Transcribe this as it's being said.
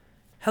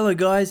Hello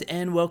guys,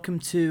 and welcome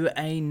to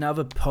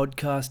another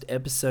podcast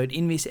episode.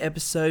 In this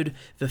episode,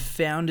 the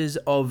founders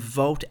of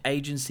Vault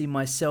Agency,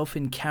 myself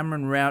and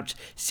Cameron Rauch,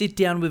 sit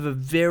down with a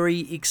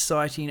very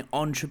exciting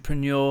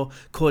entrepreneur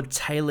called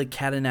Taylor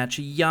Cattanach,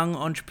 a young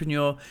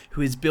entrepreneur who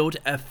has built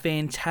a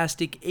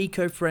fantastic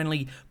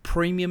eco-friendly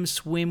premium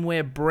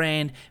swimwear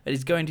brand that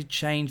is going to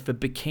change the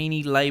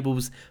bikini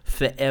labels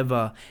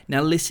forever.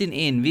 Now listen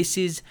in, this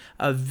is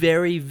a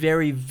very,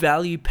 very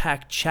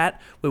value-packed chat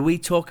where we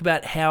talk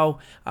about how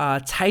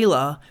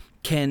Taylor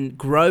can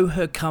grow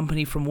her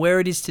company from where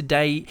it is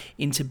today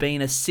into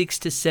being a 6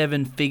 to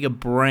 7 figure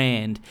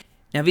brand.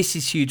 Now this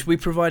is huge. We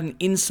provide an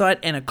insight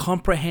and a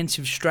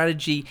comprehensive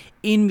strategy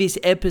in this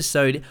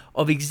episode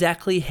of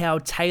exactly how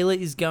Taylor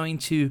is going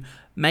to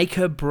make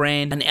her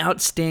brand an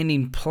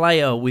outstanding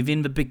player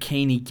within the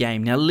bikini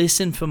game. Now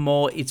listen for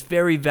more. It's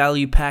very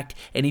value packed,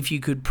 and if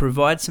you could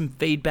provide some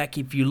feedback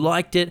if you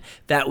liked it,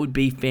 that would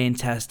be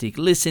fantastic.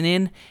 Listen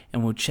in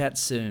and we'll chat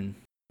soon.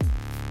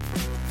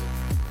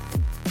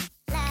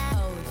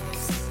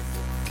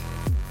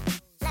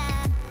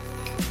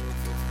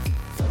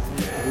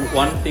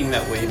 One thing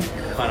that we've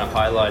kind of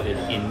highlighted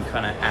in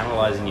kind of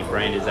analysing your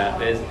brand is that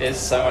there's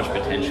so much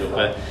potential,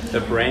 but the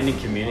branding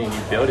community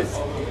you built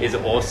is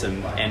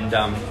awesome, and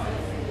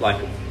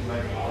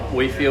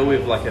we feel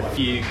with like a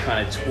few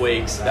kind of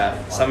tweaks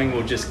that something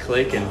will just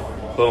click and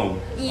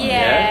boom.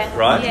 Yeah.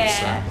 Right?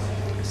 Yeah.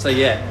 So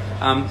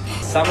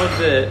some of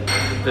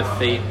the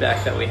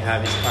feedback that we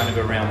have is kind of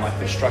around like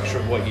the structure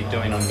of what you're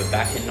doing on the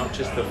back end, not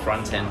just the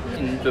front end.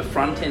 In the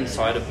front end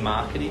side of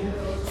marketing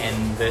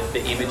and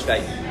the image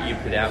that you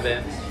put out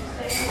there,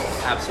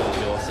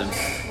 absolutely awesome.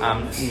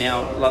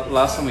 Now,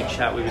 last time we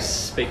chat, we were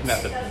speaking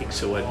about the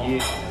pixel. Have you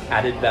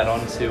added that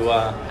onto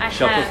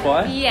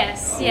Shopify? Have.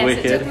 Yes.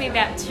 Wicked. It took me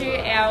about 2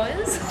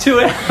 hours. 2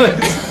 hours?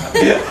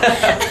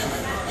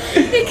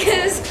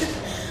 Because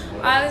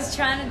I was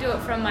trying to do it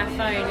from my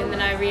phone, and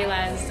then I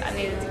realised I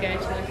needed to go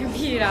to a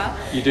computer.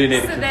 You do need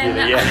a computer,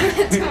 then yeah. I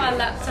went to my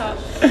laptop,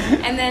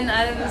 and then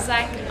I was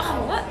like,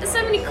 oh, what? There's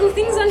so many cool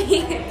things on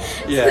here.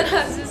 Yeah. So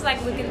I was just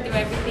like looking through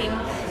everything.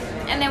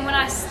 And then when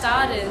I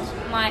started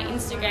my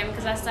Instagram,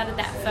 because I started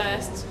that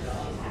first,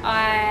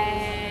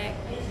 I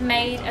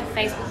made a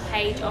Facebook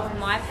page of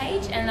my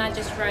page, and I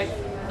just wrote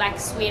like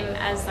swim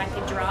as like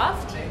a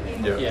draft.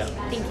 Yeah.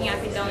 Thinking I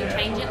could go and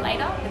change it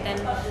later, but then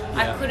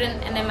I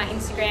couldn't, and then my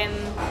Instagram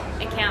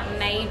account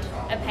made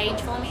a page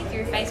for me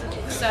through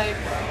Facebook. So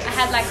I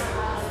had like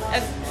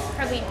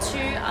probably 2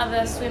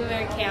 other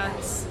swimmer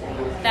accounts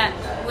that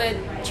were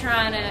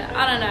trying to,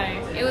 I don't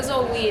know, it was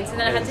all weird. So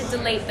then I had to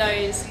delete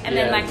those and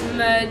then like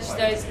merge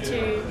those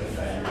 2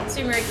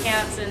 swimmer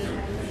accounts, and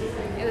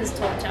it was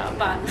torture.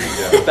 But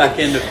the back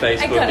end of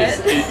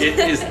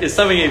Facebook is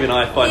something even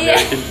I find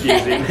very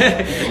confusing.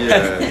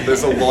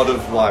 There's a lot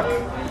of like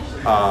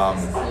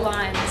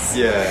lines.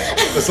 Yeah,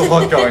 there's a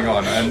lot going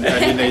on, and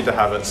you need to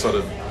have it sort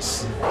of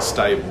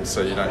stable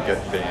so you don't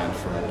get banned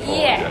from all.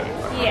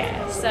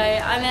 Yeah. So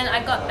and then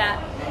I got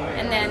that,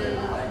 and then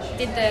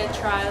did the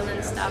trial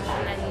and stuff,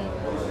 and then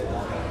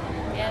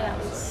that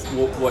was.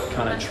 What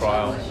kind of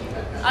trial?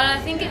 I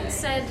think it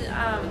said.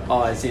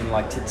 As in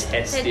like to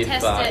test if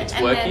it's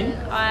and working.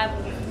 Then I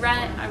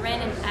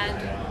ran an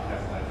ad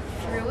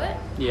through it.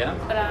 Yeah.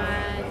 But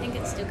I think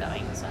it's still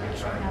going, so I'm not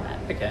sure how that.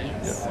 Okay.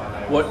 Is.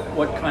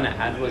 What kind of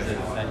ad was it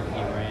that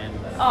you ran?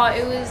 Oh,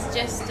 it was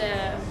just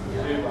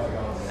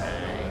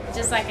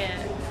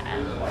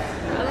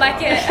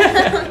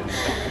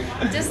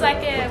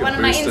one of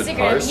my Instagram.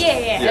 Post? A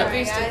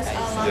boosted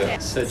post. Yeah.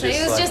 So it was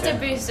like just a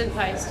boosted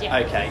post. Yeah.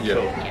 Okay.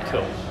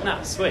 Cool.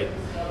 Nah, sweet.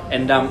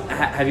 And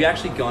have you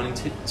actually gone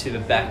into the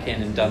back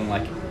end and done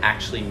like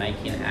actually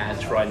making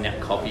ads, writing out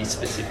copy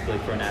specifically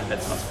for an ad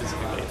that's not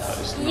specifically a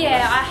post?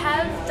 Yeah, I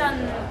have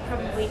done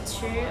probably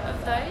 2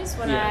 of those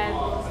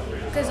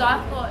because I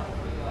thought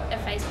a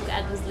Facebook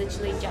ad was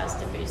literally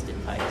just a boosted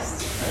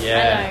post.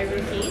 Yeah. I know,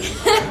 rookie.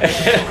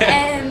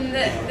 And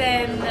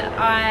then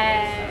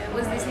I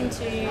was listening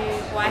to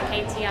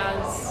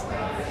YKTR's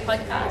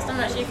podcast. I'm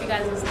not sure if you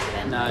guys listen to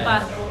them,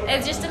 but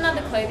it's just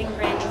another clothing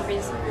brand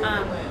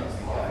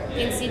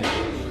in Sydney.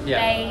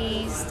 Yeah.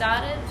 They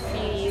started a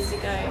few years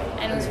ago,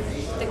 and it was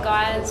the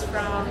guys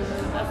from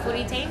a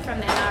footy team from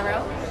the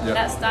NRL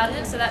that started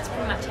it, so that's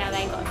pretty much how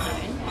they got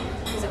known,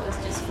 because it was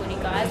just footy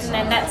guys, and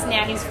then that's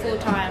now his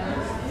full-time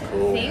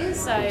thing,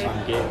 so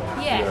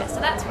so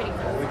that's pretty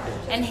cool.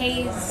 And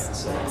he's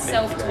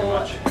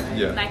self-taught,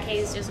 like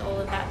he's just all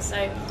of that, so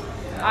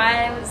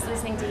I was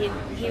listening to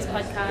his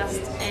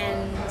podcast,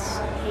 and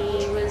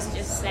he was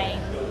just saying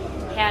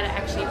how to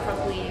actually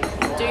properly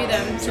do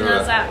them. And I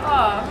was like,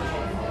 oh,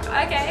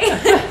 okay.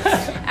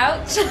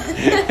 Ouch.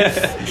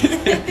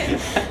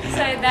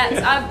 So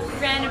I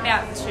ran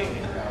about 2.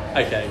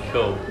 Okay,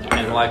 cool. Yeah.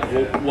 And like,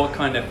 what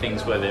kind of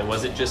things were there?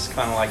 Was it just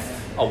kind of like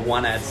a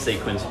 1 ad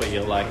sequence where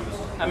you're like,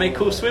 I made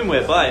cool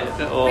swimwear, buy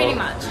it? Or... Pretty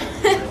much.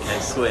 Okay,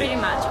 sweet. Pretty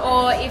much.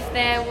 Or if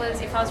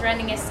I was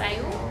running a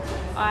sale,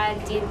 I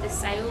did the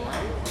sale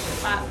one.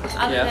 But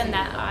other than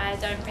that,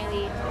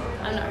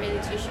 I'm not really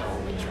too sure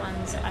which one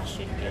means I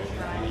should be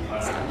riding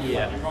and stuff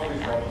Yeah. like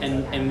that.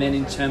 And then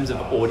in terms of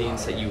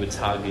audience that you were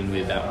targeting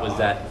with that, was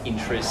that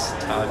interest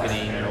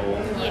targeting or?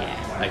 Yeah.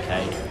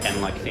 Okay,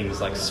 and like things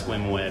like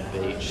swimwear,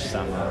 beach,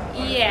 summer,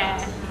 Yeah.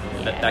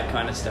 that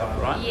kind of stuff,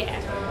 right? Yeah.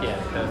 Yeah,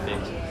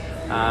 perfect.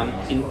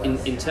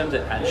 In terms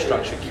of ad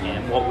structure,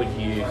 Cam, what would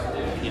you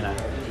know,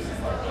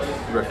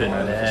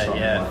 Recommend there,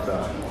 something yeah. like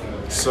that.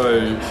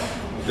 So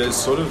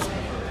there's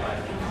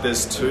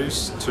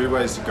two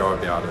ways to go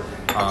about it.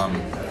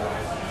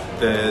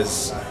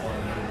 There's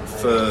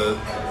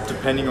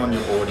depending on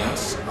your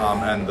audience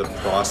and the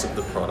price of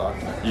the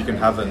product, you can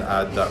have an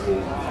ad that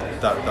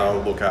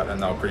they'll look at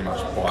and they'll pretty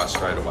much buy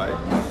straight away.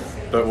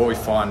 But what we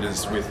find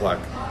is with like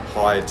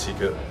higher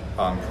ticket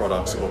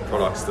products or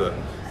products that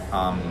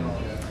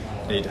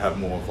need to have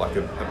more of like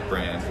a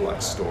brand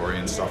like story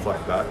and stuff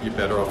like that, you're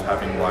better off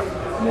having like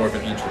more of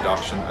an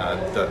introduction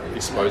ad that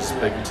exposes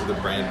people to the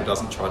brand but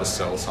doesn't try to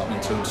sell something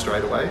to them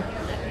straight away.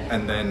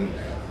 And then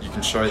you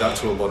can show that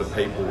to a lot of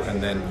people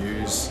and then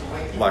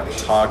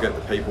target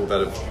the people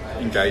that have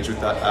engaged with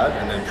that ad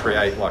and then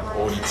create like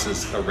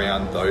audiences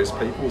around those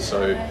people.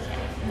 So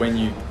when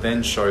you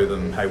then show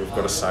them, hey, we've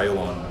got a sale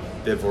on,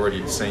 they've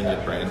already seen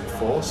your brand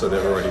before, so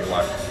they're already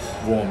like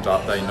warmed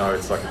up, they know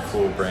it's like a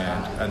cool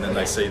brand, and then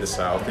they see the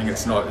sale thing.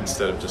 It's not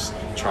instead of just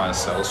trying to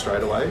sell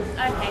straight away.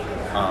 Okay.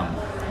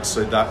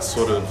 So that's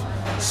sort of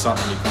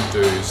something you can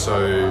do.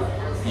 So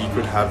you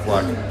could have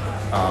like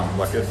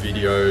a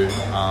video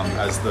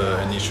as the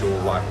initial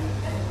like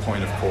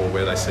point of call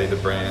where they see the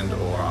brand,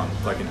 or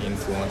like an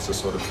influencer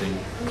sort of thing.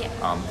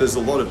 Yeah. There's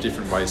a lot of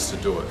different ways to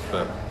do it,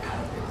 but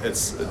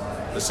it's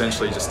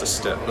essentially just a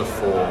step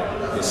before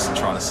just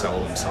trying to sell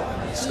them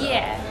something. instead.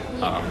 Yeah.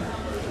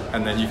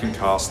 And then you can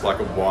cast like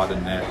a wider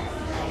net,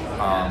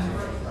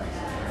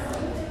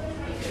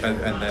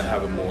 and then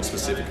have a more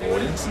specific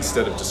audience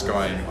instead of just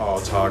going,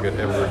 oh, target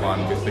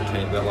everyone with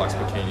that likes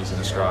bikinis in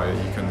Australia.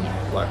 You can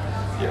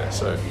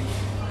so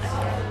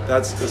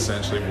that's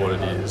essentially what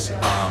it is.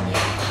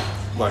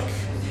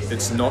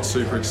 It's not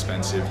super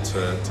expensive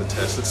to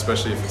test it,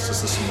 especially if it's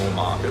just a small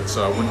market.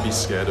 So I wouldn't be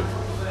scared of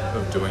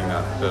doing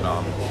that. But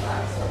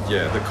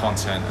the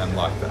content and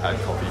like the ad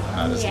copy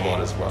matters a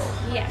lot as well.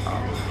 Yeah.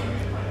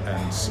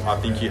 And I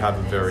think you have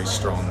a very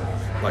strong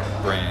like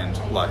brand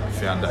like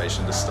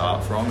foundation to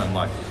start from, and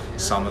like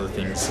some of the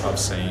things I've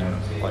seen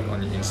like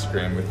on your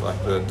Instagram with like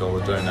the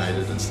dollar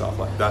donated and stuff,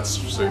 like that's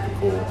super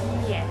cool.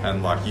 Yeah.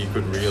 And like you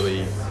could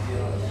really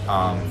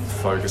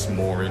focus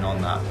more in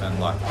on that, and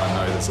like I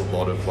know there's a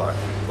lot of like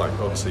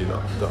obviously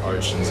the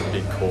ocean's a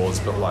big cause,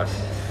 but like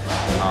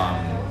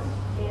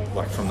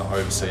from the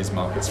overseas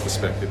markets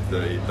perspective,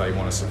 they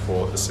want to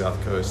support the South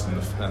Coast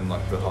and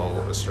like the whole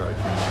Australia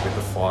community with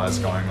the fires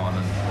going on,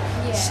 and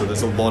so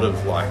there's a lot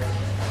of like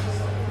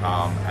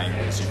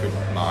angles you could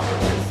market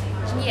with.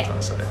 Is what I'm trying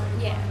to say.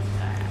 Yeah,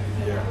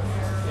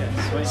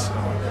 sweet.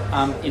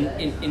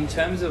 In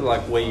terms of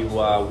like where you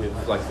are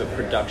with like the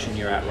production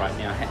you're at right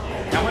now,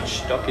 how much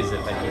stock is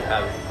it that you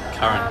have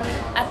currently?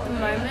 At the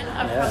moment,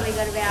 I've probably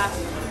got about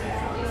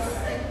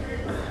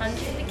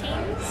 100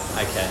 bikinis.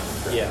 Okay,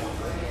 yeah.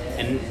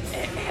 And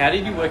how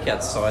did you work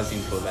out sizing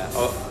for that?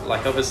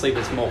 Like obviously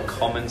there's more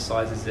common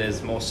sizes,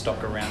 there's more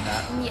stock around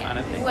that kind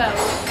of thing. Well,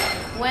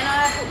 when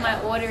I put my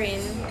order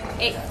in,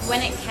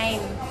 when it came,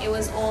 it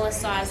was all a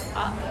size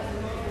up.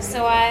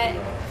 So I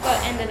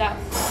ended up,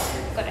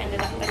 that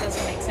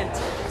doesn't make sense.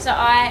 So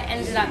I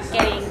ended up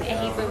getting a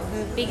heap of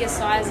bigger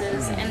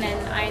sizes, and then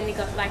I only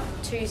got like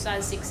 2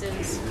 size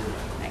 6s,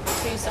 like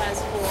 2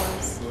 size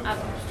 4s,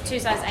 2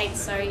 size 8s,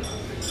 sorry.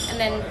 And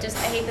then just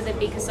a heap of the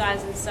bigger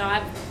sizes. So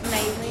I've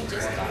mainly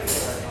just got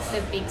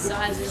the big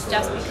sizes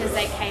just because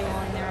they came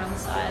all in their own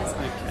size.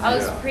 Okay. I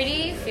was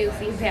pretty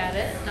filthy about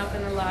it, not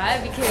gonna lie,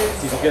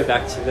 because... Did you go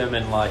back to them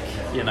and like,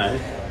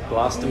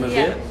 blast them a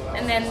bit?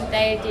 And then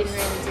they didn't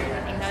really do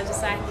anything. They were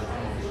just like,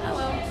 oh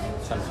well.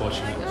 It's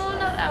unfortunate. Like, oh,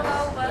 not that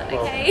well, but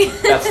okay.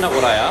 That's not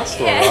what I asked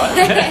for,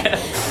 right?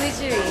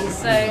 Literally.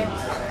 So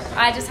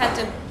I just had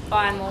to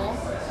buy more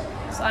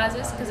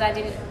sizes because I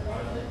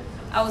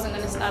wasn't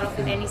going to start off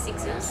with any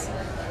 6s.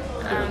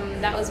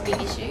 That was a big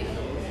issue.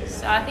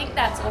 So I think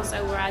that's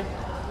also where I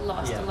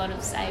lost a lot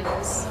of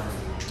sales,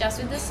 just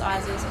with the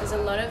sizes, because a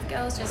lot of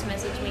girls just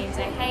message me and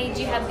say, hey,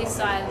 do you have this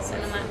size?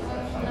 And I'm like,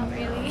 not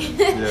really.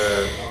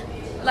 Yeah.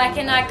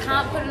 And I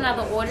can't put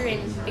another order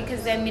in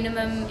because their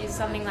minimum is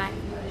something like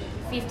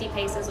 50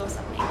 pieces or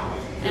something.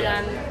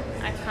 And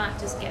I can't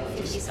just get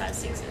 50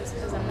 size 6s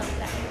because I'm not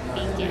that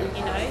big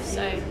yet,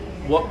 so...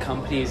 What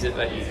company is it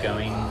that you're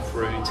going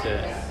through to?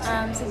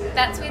 So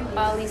that's with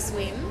Bali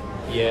Swim.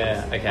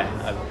 Yeah, okay.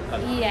 I've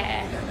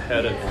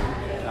heard of them.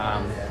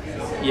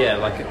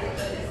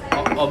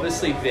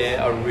 Obviously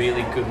they're a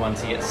really good one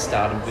to get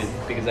started with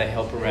because they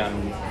help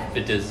around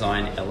the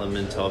design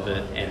element of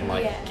it and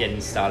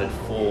getting started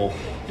for,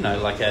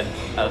 like a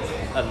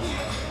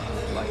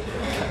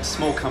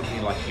small company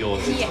like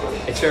yours.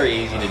 It's very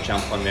easy to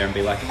jump on there and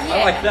be like,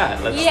 I like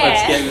that. Let's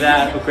get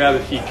that. We'll grab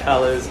a few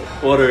colours,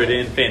 order it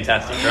in.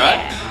 Fantastic,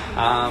 right?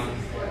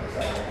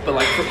 But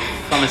like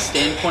from a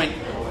standpoint,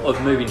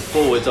 of moving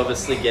forwards,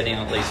 obviously getting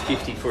at least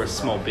 50 for a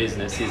small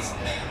business it's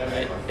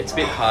a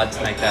bit hard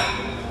to make that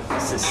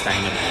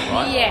sustainable,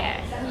 right?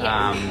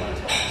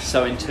 Yeah.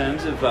 So in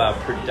terms of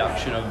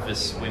production of the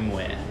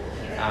swimwear,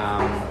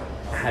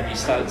 have you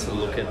started to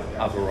look at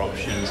other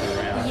options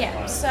around?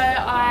 Yeah. So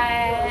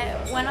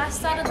when I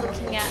started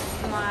looking at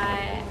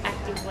my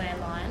activewear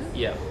line,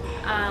 Yeah.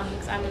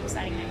 because I'm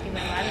starting an activewear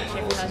line, I'm not sure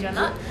if I told you or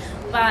not,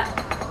 but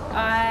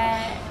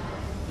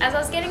as I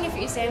was getting a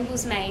few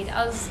samples made,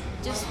 I was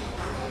just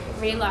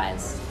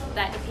realised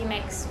that if he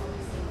makes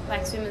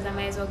like swimmers, I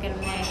may as well get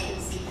them there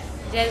because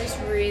they're just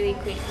really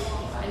quick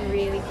and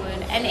really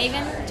good. And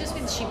even just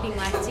with shipping,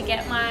 like to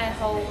get my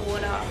whole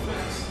order,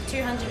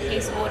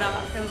 200-piece order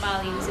from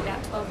Bali was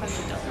about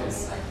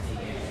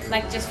 $1,200,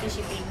 like just for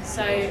shipping.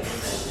 So it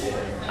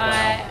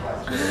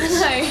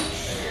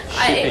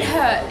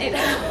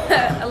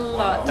hurt a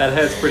lot. That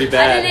hurts pretty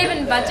bad. I didn't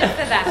even budget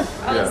for that.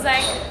 I was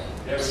like,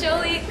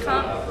 surely it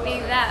can't be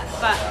that.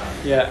 But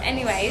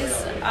anyways,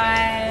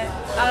 I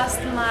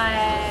asked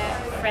my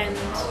friend,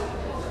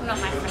 not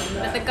my friend,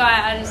 but the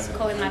guy, I just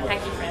call him my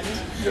Paki friend,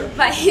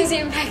 but he's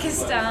in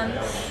Pakistan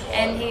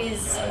and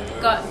he's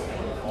got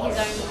his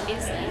own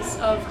business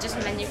of just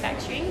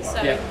manufacturing, so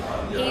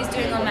he's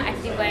doing all my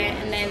activewear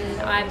and then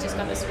I've just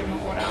got the swimmer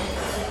order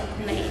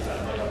made.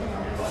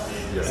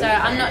 So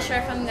I'm not sure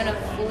if I'm going to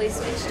fully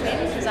switch to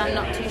him because I'm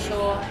not too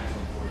sure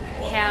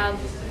how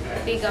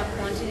bigger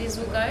quantities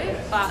will go,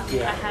 but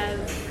I have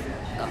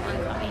got one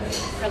coming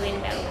probably in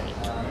about a week.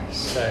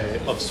 So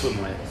of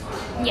swimwear?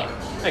 Yeah.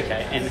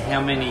 Okay, and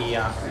how many,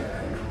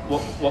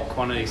 what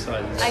quantity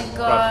sizes?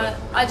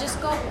 I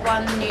just got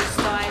one new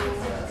style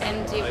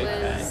and it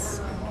was,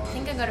 I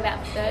think I got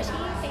about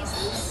 30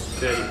 pieces.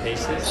 30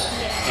 pieces?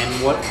 Yeah. And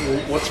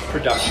what's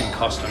production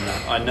cost on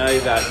that? I know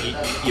that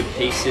your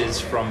pieces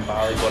from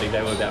Bali Body,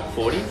 they were about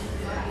 40.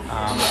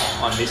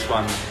 On this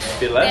one, a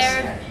bit less?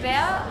 They're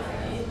about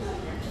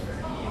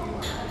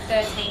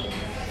 13.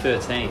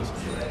 13?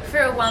 For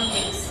a one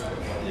piece.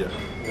 Yeah.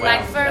 Wow,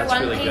 like for a that's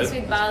one really piece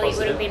good. with That's Bali, it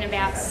would have positive. been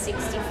about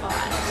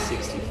 65.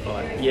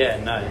 65.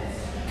 Yeah, no.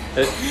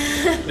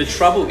 The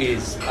trouble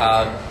is,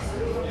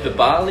 the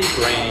Bali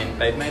brand,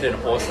 they've made an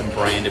awesome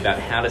brand about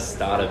how to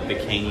start a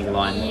bikini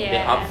line. Yeah.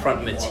 Their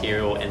upfront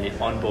material and their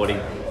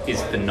onboarding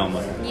is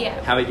phenomenal. Yeah.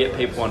 How they get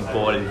people on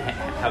board and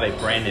how they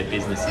brand their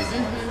business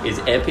is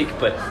epic,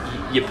 but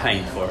you're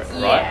paying for it,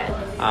 right?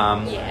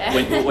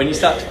 When you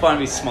start to find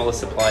these smaller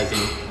suppliers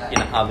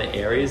in other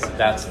areas,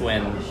 that's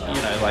when,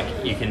 like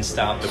you can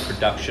start the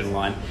production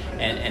line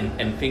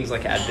and things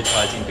like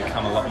advertising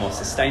become a lot more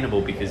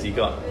sustainable because you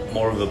got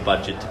more of a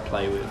budget to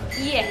play with.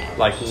 Yeah.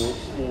 Like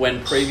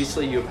when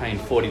previously you were paying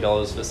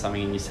 $40 for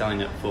something and you're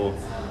selling it for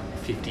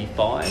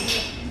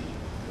 $55,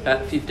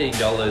 that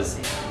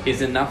 $15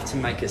 is enough to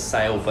make a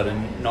sale but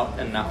not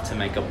enough to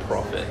make a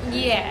profit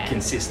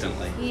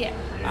consistently. Yeah.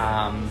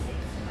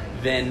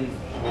 Then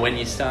when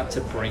you start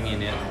to bring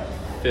in it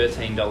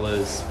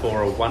 $13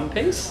 for a one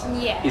piece,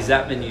 is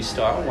that the new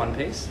style, one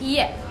piece?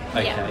 Yeah.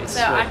 Okay, yeah.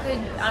 So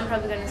I'm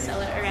probably going to sell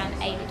it around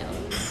 $80.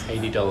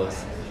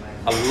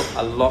 $80.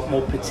 A lot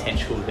more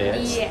potential there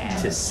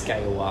to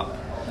scale up.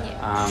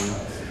 Yeah.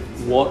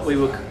 What we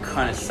were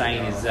kind of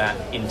saying is that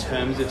in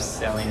terms of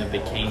selling a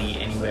bikini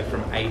anywhere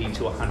from 80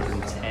 to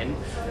 110,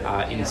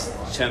 in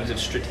terms of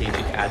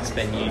strategic ad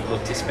spend, you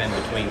look to spend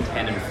between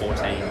 10 and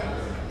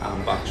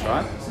 14 bucks,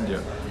 right?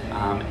 Yeah.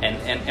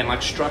 And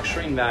like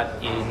structuring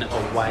that in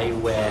a way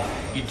where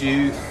you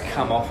do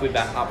come off with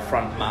that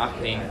upfront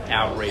marketing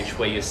outreach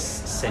where you're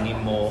sending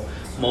more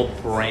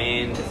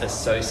brand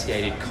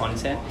associated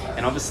content,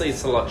 and obviously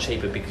it's a lot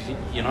cheaper because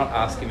you're not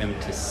asking them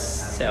to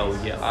sell,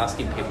 you're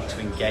asking people to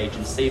engage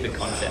and see the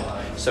content.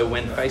 So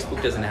when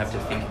Facebook doesn't have to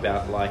think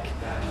about like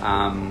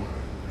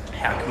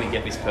how can we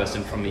get this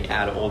person from the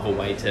ad all the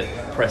way to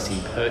pressing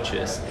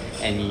purchase,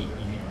 and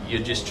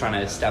you're just trying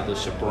to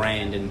establish a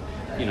brand and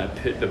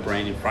put the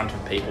brand in front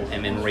of people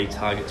and then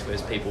retarget to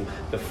those people.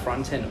 The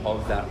front end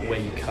of that, where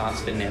you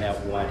cast the net out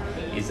wide,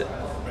 is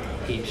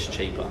heaps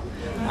cheaper.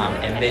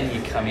 And then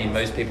you come in,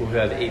 those people who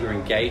have either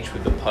engaged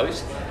with the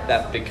post,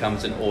 that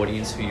becomes an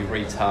audience who you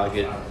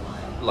retarget,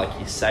 like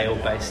your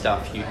sale-based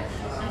stuff,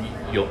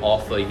 your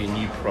offer, your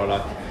new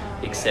product,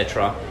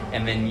 etc.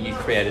 And then you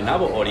create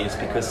another audience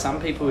because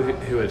some people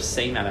who have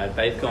seen that ad,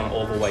 they've gone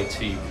all the way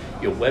to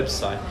your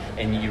website,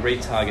 and you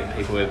retarget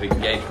people who have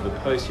engaged with the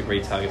post, you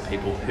retarget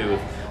people who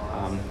have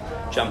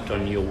jumped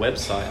on your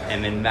website,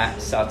 and then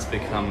that starts to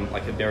become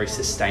like a very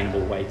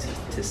sustainable way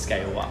to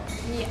scale up.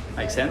 Yeah.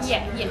 Make sense?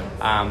 Yeah.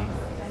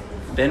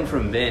 Then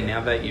from there, now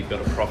that you've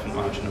got a profit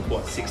margin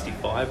of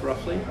 65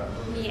 roughly?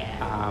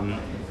 Yeah.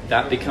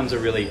 That becomes a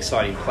really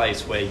exciting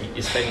place where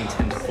you're spending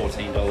 $10 to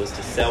 $14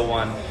 to sell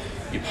one,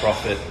 you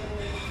profit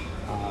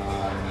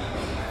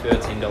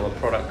 $13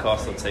 product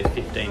cost, let's say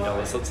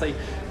 $15, let's say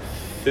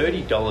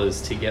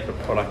 $30 to get the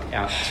product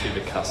out to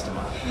the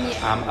customer.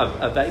 Yeah.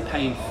 Are they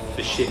paying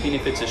for shipping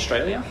if it's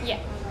Australia? Yeah.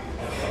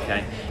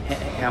 Okay.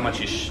 How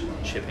much is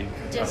shipping?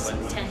 Just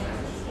roughly? $10.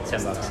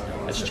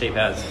 $10. That's cheap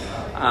as.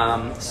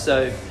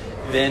 So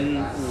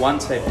then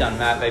once they've done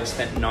that, they've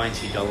spent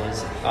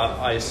 $90.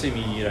 I assume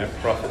you don't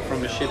profit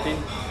from the shipping?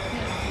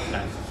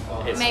 No.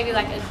 It's maybe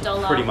like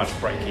 $1. pretty much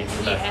break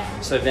even. Yeah.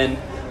 So then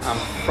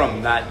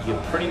from that,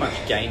 you're pretty much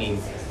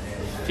gaining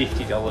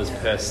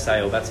 $50 per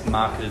sale. That's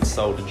marketed,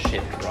 sold and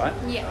shipped, right?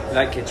 Yeah.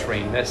 That gets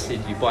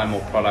reinvested, you buy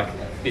more product,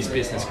 this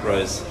business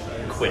grows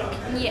quick.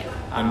 Yeah.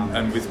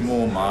 And with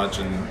more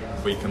margin,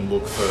 we can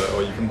look for,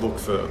 or you can look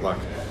for like,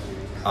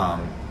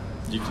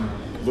 you can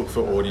look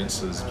for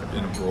audiences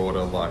in a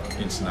broader like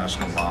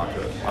international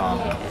market,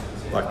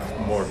 like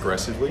more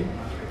aggressively,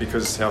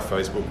 because how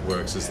Facebook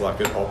works is like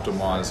it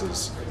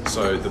optimizes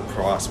so the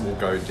price will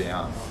go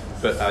down,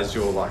 but as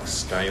you're like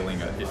scaling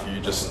it, if you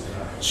just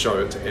show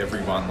it to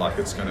everyone, like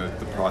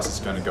the price is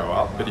gonna go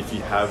up. But if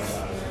you have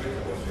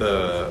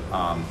the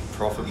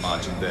profit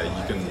margin there,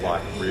 you can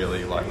like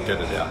really like get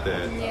it out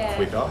there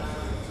quicker.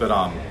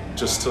 But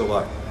just to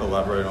like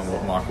elaborate on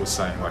what Michael was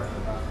saying, like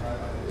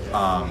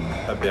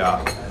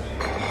about,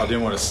 I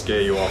didn't want to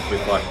scare you off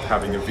with like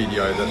having a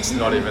video that's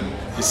not even,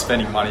 you're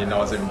spending money and no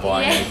one's even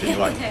buying anything.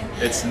 Like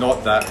it's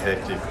not that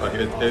hectic.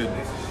 Like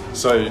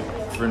so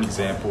for an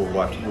example,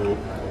 like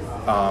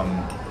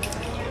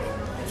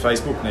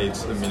Facebook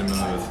needs a minimum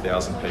of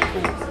 1,000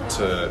 people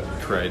to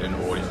create an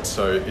audience.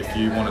 So if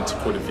you wanted to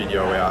put a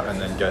video out and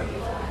then get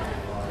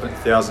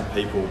 1,000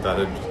 people that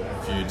had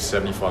viewed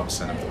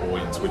 75% of the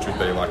audience, which would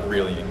be like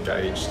really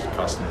engaged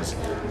customers,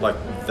 like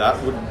that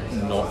would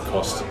not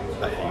cost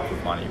a heap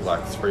of money,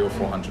 like $300 or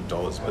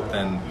 $400. But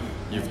then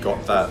you've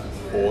got that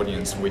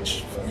audience,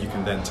 which you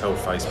can then tell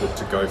Facebook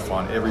to go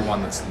find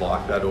everyone that's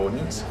like that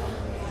audience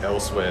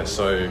elsewhere.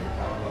 So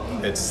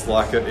it's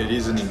like it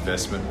is an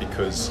investment,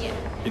 because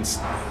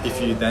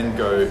if you then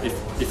go,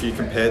 if you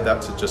compare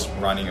that to just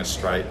running a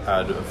straight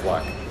ad of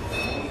like,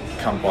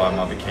 come buy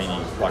my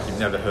bikini, like you've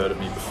never heard of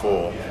me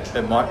before,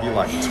 it might be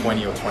like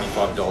 $20 or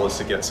 $25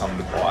 to get someone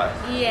to buy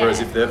it. Whereas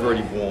if they've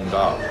already warmed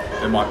up,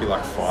 it might be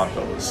like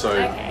 $5. So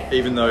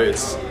even though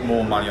it's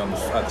more money at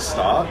the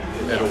start,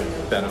 it'll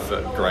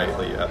benefit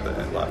greatly at the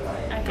end,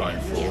 like going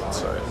forward.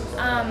 So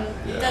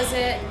does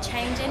it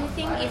change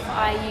anything if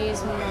I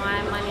use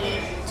my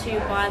money to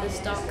buy the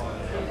stock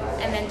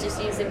and then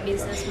just use the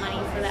business money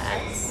for the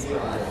ads?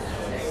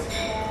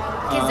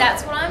 Because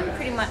that's what I'm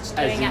pretty much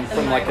doing at the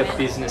from moment. Like a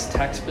business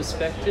tax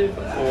perspective,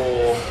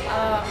 or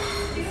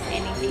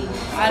anything.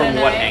 from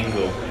what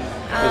angle?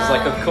 Because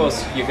like of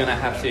course you're going to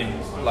have to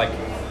like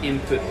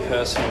input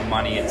personal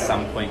money at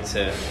some point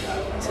to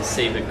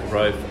see the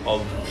growth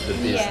of the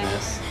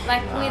business.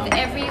 Like with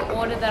every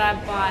order that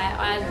I buy,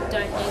 I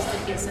don't use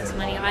the business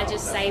money. I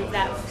just save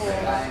that for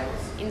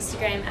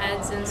Instagram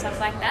ads and stuff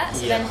like that.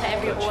 So then for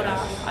every order,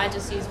 I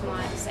just use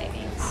my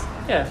savings.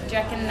 Yeah. Do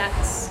you reckon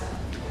that's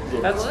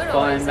good,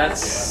 fine,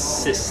 that's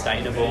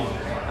sustainable.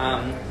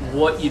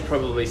 What you'd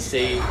probably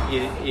see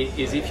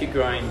is if you're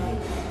growing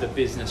the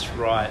business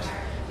right,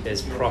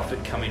 there's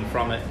profit coming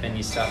from it, and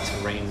you start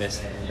to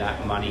reinvest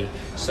that money.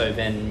 So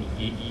then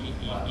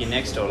your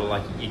next order,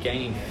 like you're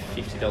gaining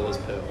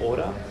 $50 per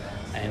order,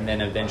 and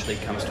then eventually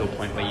it comes to a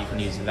point where you can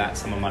use that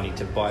sum of money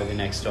to buy the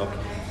next stock.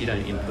 You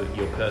don't input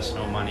your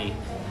personal money,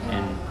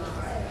 and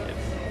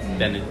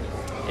then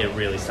it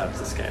really starts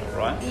to scale,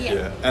 right?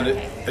 Yeah, and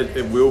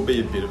it will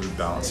be a bit of a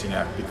balancing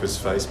act, because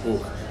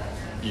Facebook,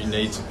 you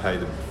need to pay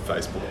the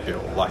Facebook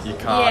bill. Like you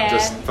can't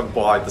just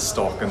buy the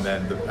stock and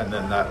then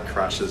that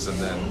crashes and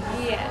then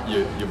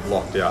you're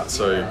blocked out.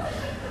 So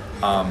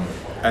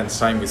and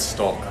same with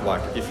stock.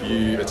 Like if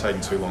you are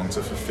taking too long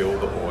to fulfill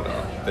the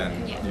order,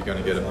 then you're going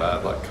to get a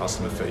bad like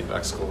customer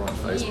feedback score on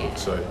Facebook.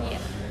 So.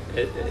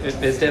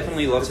 There's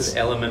definitely lots of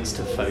elements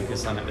to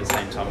focus on at the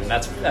same time, and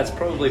that's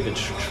probably the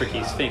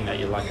trickiest thing, that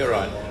you're like, all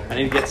right, I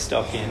need to get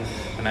stock in,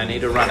 and I need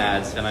to run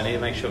ads, and I need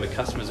to make sure the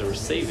customers are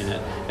receiving it,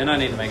 and I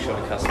need to make sure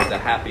the customers are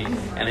happy,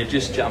 and it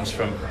just jumps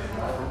from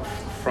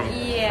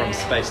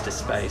space to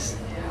space.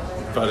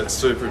 But it's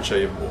super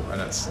achievable, and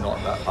it's not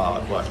that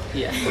hard. Like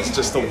it's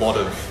just a lot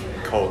of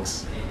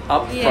cogs.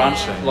 Up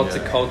front, lots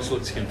of cogs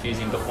looks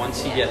confusing, but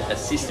once you get a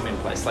system in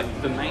place, like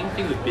the main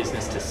thing with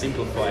business to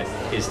simplify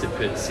is to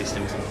put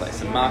systems in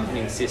place. A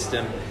marketing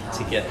system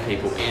to get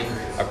people in,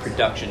 a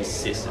production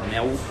system.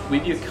 Now,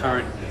 with your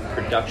current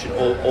production,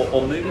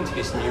 or moving to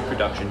this new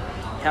production,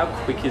 how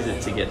quick is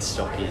it to get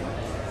stock in?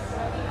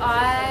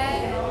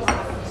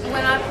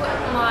 When I put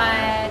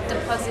my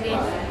deposit in,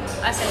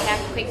 I said, how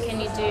quick can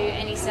you do?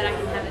 And he said I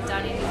can have it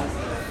done in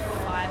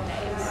 5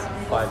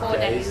 days. 4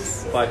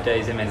 days. 5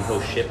 days, and then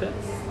he'll ship it?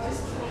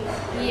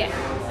 Yeah.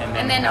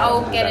 And then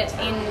I'll get it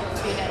in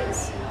 2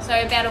 days. So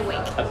about a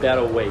week. About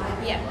a week.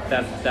 Yeah.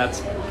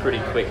 That's pretty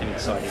quick and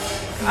exciting.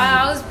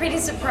 I was pretty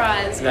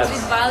surprised, because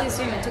with barley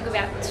swim it took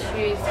about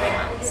 2-3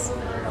 months.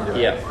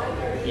 Yeah.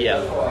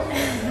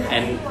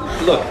 And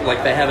look,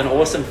 like they have an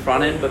awesome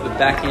front end, but the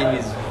back end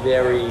is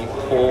very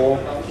poor.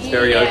 It's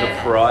very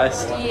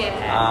overpriced.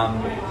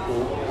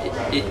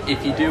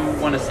 If you do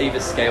want to see the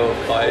scale of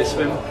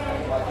BioSwim,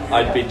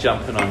 I'd be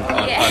jumping on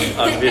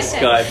this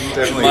guy.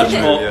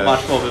 Definitely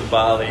much more than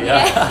barley.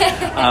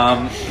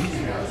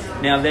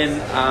 Now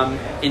then,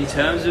 in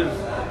terms of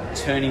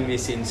turning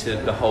this into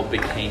the whole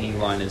bikini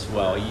line as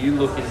well? Are you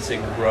looking to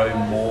grow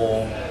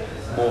more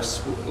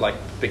like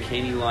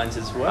bikini lines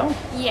as well?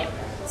 Yeah.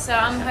 So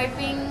I'm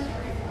hoping,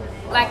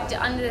 like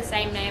under the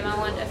same name, I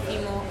want a few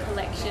more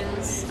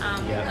collections,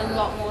 a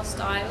lot more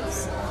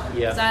styles.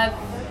 Yeah. Because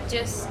I've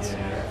just,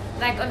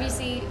 like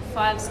obviously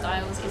 5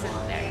 styles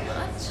isn't very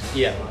much.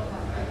 Yeah.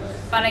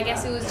 But I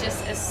guess it was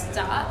just a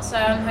start. So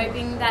I'm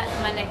hoping that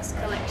my next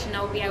collection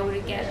I'll be able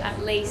to get at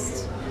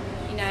least,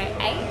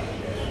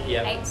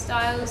 8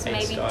 styles,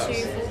 maybe 2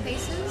 full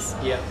pieces.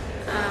 Yeah.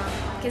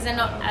 Because they're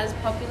not as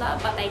popular,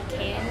 but they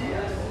can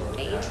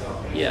be.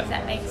 Yeah. If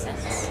that makes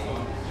sense.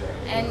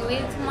 And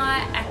with my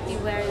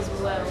activewear as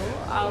well,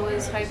 I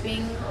was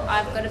hoping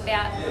I've got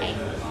about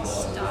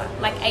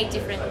 8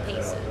 different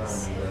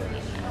pieces.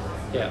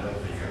 Yeah.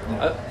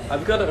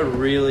 I've got a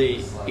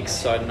really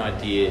exciting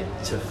idea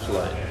to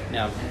float.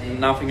 Now,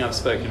 nothing I've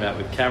spoken about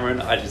with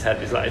Cameron, I just had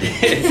this idea.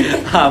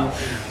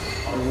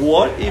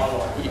 What if,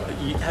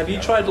 have you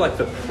tried like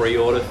the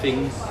pre-order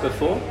thing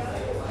before?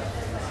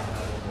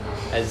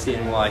 As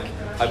in like,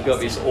 I've got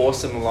this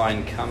awesome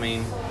line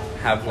coming,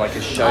 have like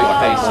a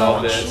showcase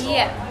of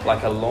it,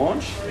 like a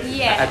launch?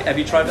 Yeah. Have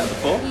you tried that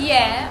before?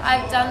 Yeah,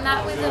 I've done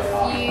that with a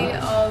few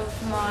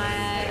of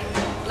my,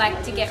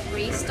 like to get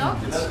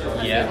restocked, a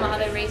few of my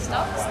other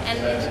restocks. And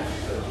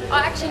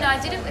I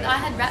did it with, I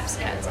had wrap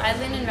skirts, I had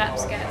linen wrap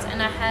skirts,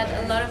 and I had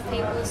a lot of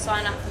people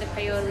sign up for the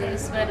pre-order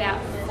list, but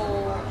about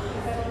 4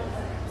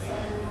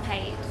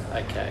 paid.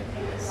 Okay.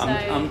 So,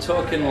 I'm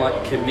talking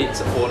like commit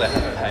to order,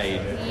 have paid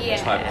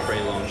type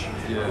pre-launch.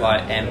 Yeah.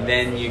 Like, and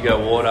then you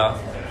go order,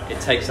 it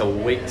takes a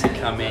week to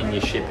come in,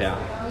 you ship out.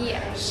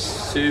 Yeah.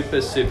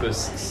 Super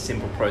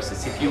simple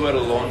process. If you were to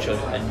launch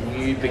a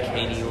new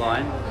bikini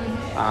line,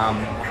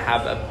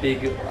 have a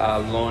big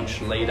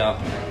launch lead up,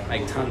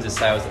 make tons of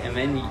sales, and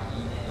then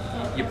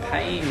you're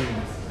paying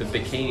the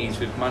bikinis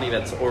with money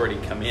that's already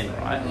come in,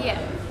 right? Yeah.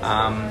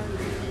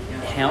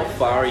 How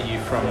far are you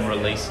from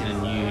releasing a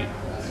new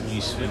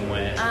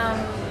swimwear?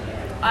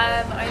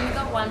 I've only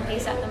got 1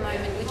 piece at the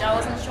moment, which I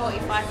wasn't sure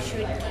if I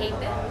should keep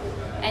it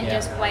and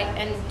just wait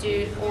and do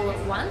it all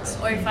at once,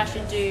 or if I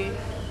should do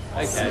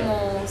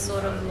small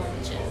sort of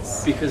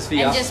launches. Because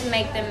just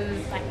make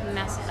them like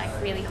massive, like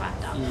really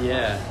hyped up.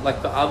 Yeah,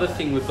 like the other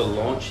thing with the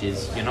launch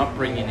is you're not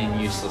bringing in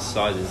useless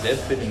sizes. They're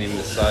fitting in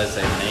the size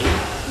they need.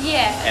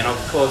 Yeah. And of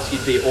course,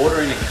 you'd be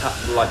ordering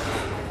like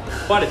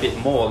quite a bit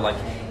more. Like,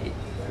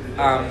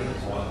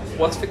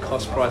 what's the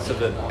cost price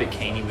of a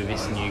bikini with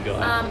this new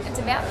guy? It's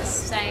about the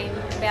same,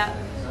 about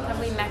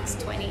probably max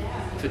 20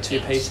 for 2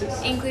 each,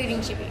 pieces,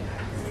 including shipping.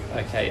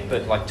 Okay,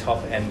 but like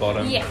top and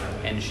bottom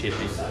and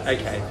shipping.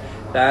 Okay,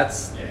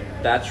 that's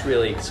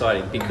really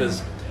exciting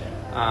because,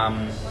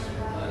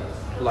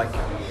 like,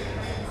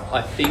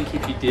 I think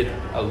if you did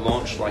a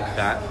launch like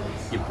that,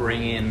 you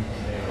bring in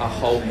a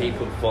whole heap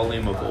of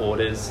volume of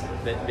orders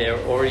that they're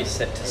already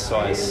set to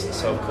size.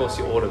 So of course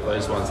you order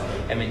those ones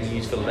and then you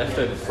use the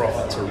leftover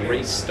profit to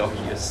restock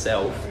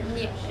yourself,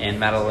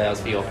 and that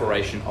allows the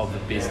operation of the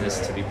business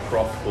to be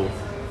profitable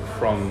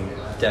from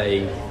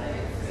day,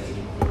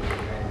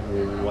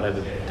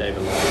 whatever day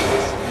the launch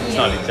is. It's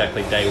not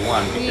exactly day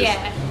 1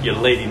 because you're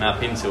leading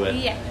up into it.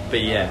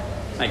 But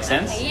makes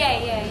sense? Okay,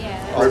 yeah.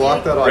 I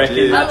like that Reckon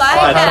idea. I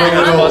like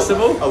that.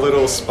 Possible? A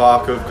little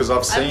spark of, because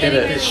I've seen I'm getting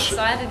it. really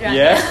excited right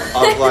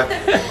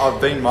now.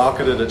 I've been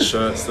marketed at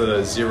shirts that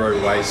are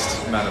zero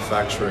waste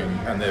manufacturing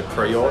and they're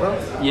pre-order.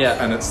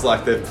 Yeah. And it's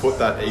like they've put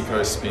that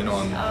eco spin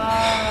on,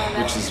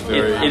 which is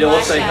very. It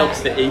also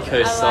helps the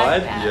eco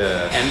side.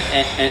 Yeah.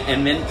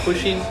 And then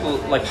pushing,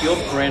 like your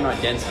brand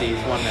identity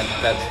is one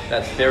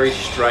that's very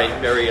straight,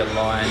 very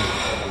aligned.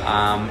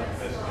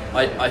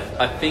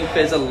 I think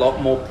there's a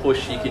lot more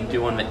push you can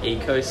do on the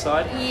eco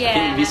side. I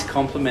think this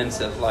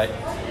complements it, like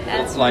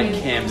really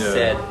Cam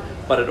said,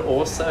 but it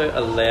also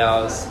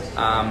allows,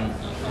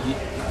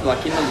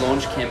 like in the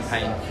launch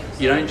campaign,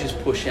 you don't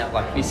just push out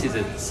like this is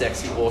a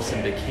sexy,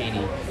 awesome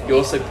bikini. You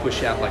also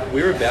push out like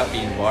we're about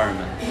the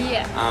environment.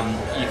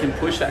 You can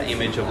push that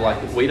image of like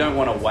we don't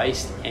want to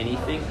waste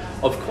anything.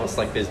 Of course,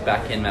 like there's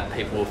back end that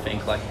people will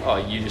think like,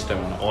 oh, you just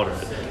don't want to order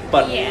it.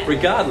 But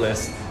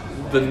regardless,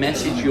 the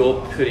message you're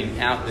putting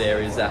out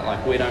there is that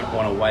like we don't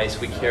want to waste,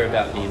 we care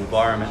about the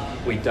environment,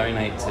 we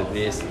donate to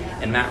this,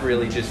 and that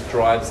really just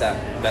drives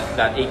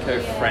that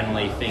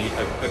eco-friendly thing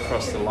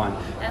across the line.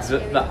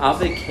 The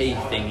other key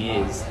thing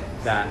is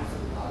that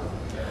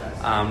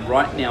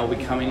right now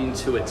we're coming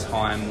into a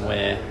time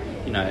where,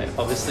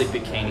 obviously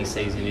bikini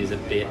season is a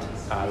bit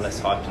less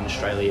hyped in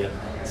Australia.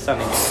 It's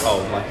starting to get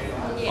cold. Like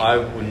I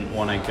wouldn't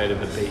want to go to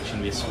the beach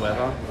in this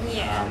weather.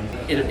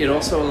 It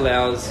also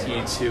allows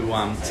you to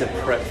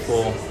prep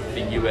for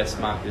the US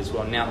market as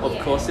well. Now, of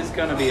course, there's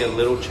going to be a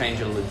little change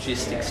of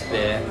logistics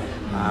there.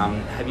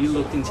 Have you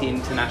looked into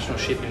international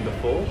shipping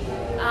before?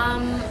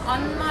 On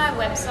my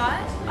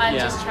website, I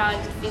just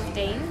charged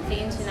 15 for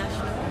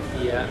international.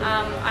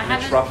 I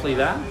haven't. It's roughly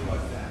that.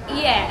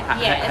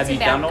 Have you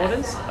done that.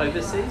 orders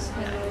overseas?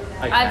 No.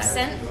 Okay. I've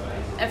sent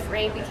a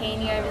free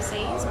bikini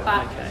overseas,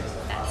 but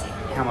that's it.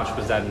 How much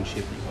was that in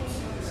shipping?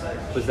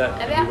 Was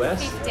that About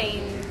US?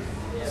 15.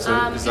 So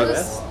is it that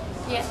was,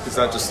 yeah, is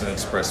that just an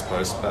express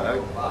post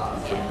bag?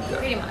 yeah,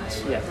 pretty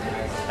much. Yeah,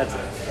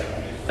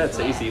 that's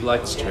easy.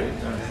 Like It's cheap.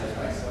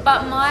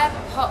 But my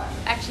pop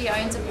actually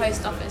owns a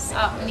post office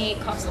up near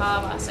Coffs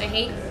Harbour, so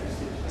he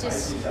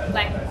just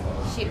like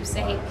ships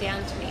a heap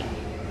down to me.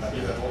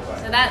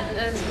 So that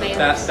has made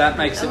that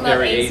makes a it lot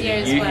very easy. easier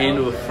as You well.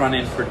 handle the front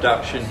end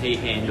production. He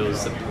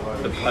handles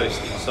the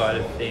post side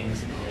of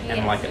things, and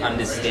Yeah. like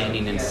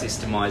understanding and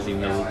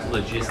systemizing the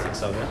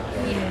logistics of it.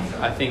 Yeah.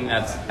 I think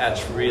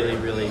that's really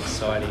really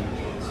exciting.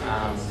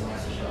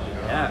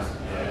 Yeah.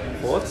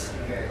 Thoughts?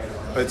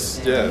 It's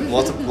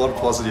lot of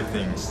positive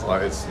things.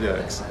 Like it's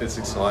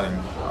exciting.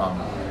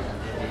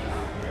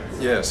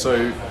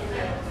 So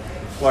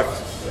like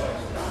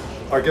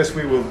I guess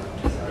we were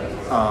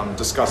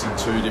discussing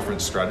two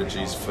different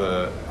strategies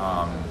for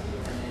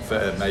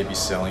maybe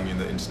selling in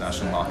the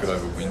international market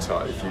over winter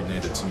if you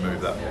needed to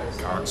move that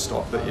current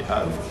stock that you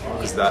have,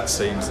 because that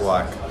seems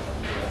like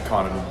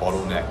kind of a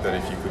bottleneck that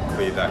if you could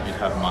clear that you'd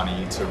have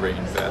money to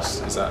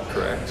reinvest. Is that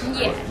correct?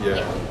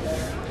 Yeah.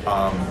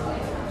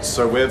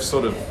 So we've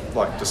sort of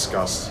like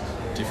discussed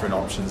different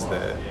options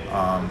there,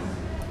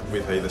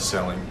 with either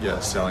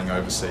selling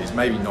overseas,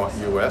 maybe not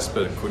US,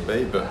 but it could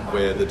be, but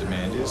where the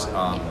demand is.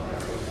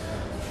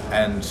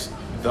 And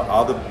the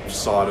other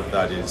side of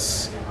that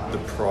is the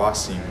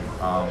pricing.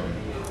 I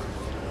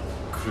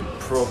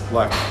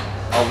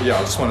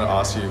just want to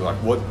ask you, like,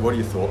 what are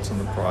your thoughts on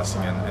the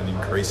pricing and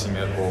increasing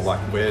it, or like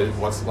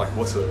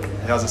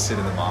how does it sit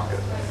in the market?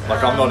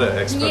 Like, I'm not an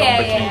expert on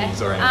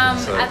bikinis or anything,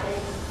 so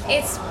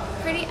it's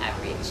pretty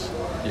average.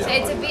 Yeah. So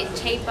it's a bit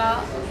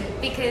cheaper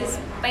because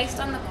based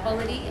on the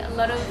quality, a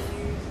lot of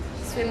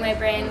swimwear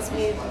brands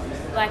with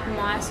like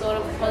my sort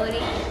of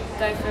quality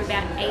go for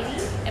about 80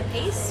 a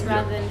piece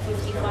rather than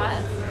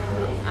 55.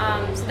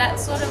 So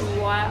that's sort of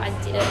why I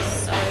did it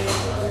so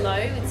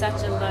low with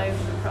such a low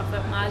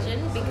profit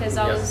margin, because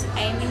I was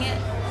aiming it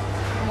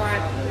more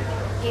at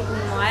people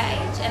my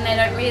age, and they're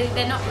not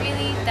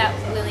really that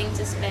willing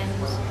to spend,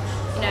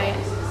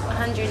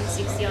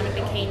 160 on a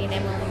bikini.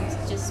 They're willing to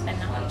just spend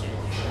 100.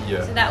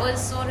 Yeah. So that was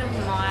sort of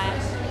my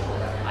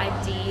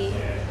idea.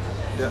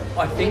 Yeah.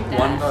 I think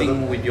one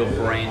thing with your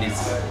brand is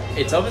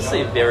it's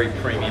obviously a very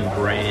premium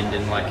brand,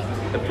 and like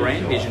the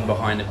brand vision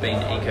behind it being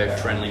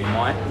eco-friendly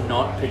might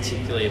not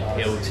particularly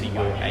appeal to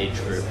your age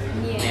group.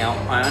 Yeah. Now,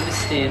 I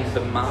understand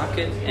the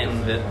market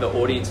and the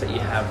audience that you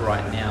have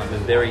right now, the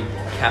very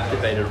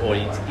captivated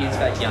audience, is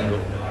that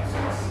younger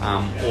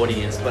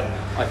audience, but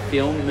I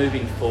feel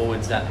moving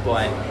forwards that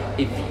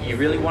if you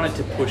really wanted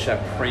to push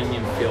that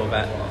premium feel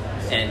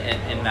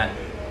and that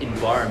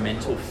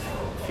environmental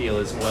feel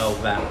as well,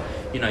 that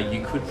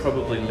you could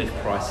probably lift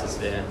prices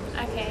there.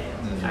 Okay.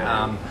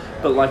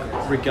 But like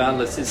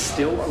regardless, there's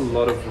still a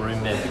lot of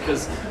room there,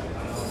 because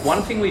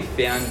one thing we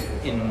found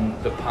in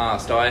the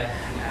past, I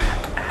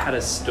had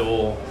a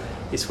store,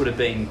 this would have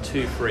been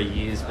 2-3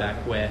 years back,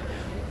 where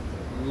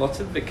lots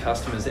of the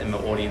customers in the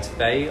audience,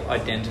 they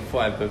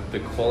identify the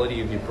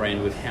quality of your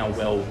brand with how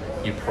well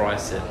you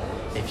price it.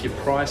 If you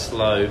price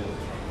low,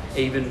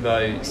 even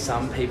though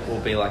some people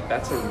will be like,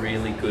 that's a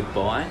really good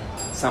buy,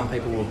 some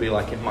people will be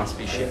like, it must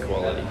be shit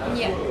quality.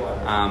 Yeah.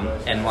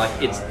 And like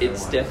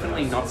it's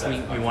definitely not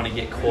something you want to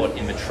get caught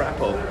in the trap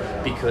of,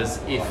 because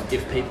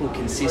if people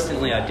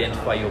consistently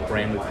identify your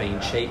brand with being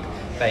cheap,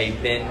 they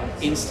then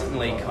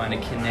instantly kind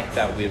of connect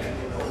that with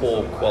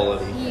poor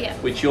quality,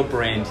 which your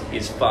brand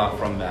is far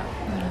from that.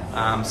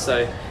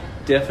 So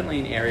definitely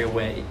an area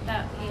where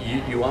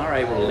you are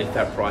able to lift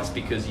that price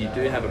because you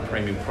do have a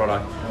premium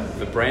product.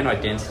 The brand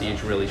identity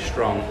is really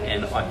strong,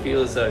 and I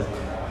feel as though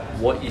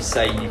what you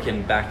say you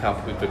can back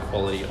up with the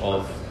quality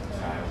of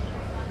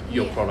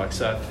your product.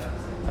 So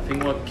I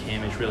think what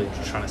Cam is really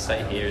trying to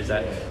say here is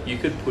that you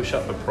could push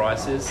up the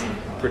prices,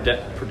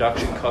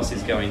 production cost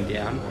is going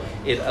down,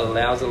 it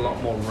allows a lot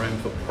more room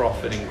for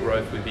profit and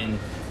growth within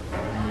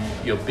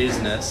your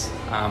business,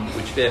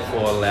 which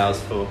therefore allows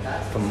for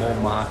more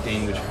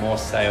marketing, which more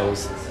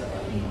sales,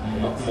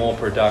 more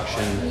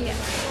production,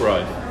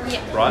 growth.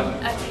 Yeah. Right?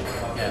 Okay.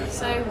 Yeah.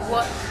 So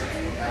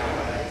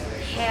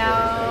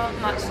how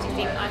much do you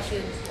think I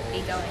should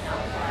be going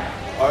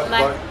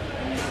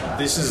up?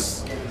 This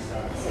is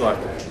like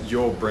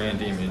your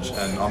brand image,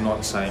 and I'm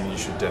not saying you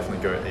should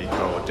definitely go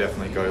eco or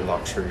definitely go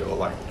luxury or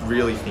like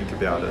really think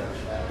about it,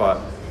 but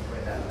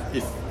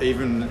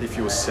even if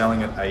you were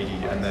selling at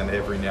 80 and then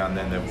every now and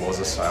then there was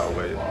a sale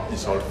where you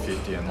sold at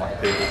 50 and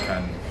like people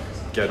can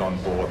get on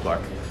board,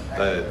 like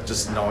they're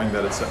just knowing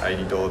that it's an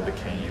 $80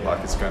 bikini, like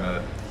it's going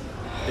to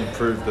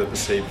improve the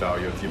perceived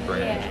value of your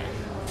brand.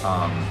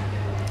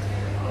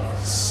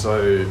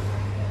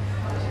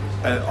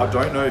 And I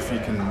don't know if you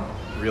can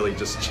really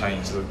just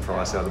change the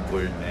price out of the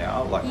blue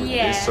now, like with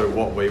this. So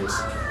what we was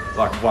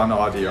like, one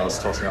idea I was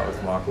tossing up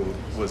with Michael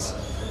was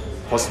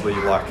possibly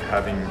like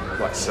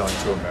selling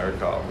to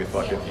America with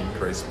like an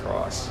increased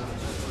price,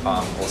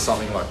 or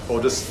something like,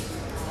 or just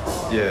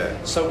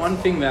So one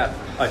thing that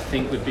I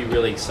think would be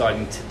really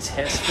exciting to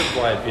test the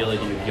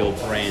viability of your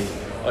brand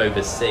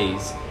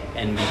overseas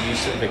and the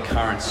use of the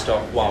current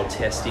stock while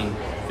testing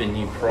the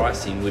new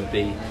pricing would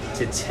be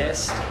to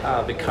test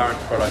the current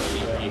product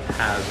you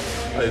have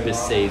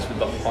overseas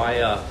with a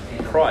higher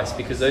price,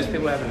 because those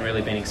people haven't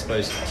really been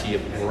exposed to your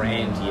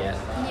brand yet.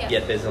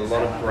 Yet there's a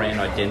lot of brand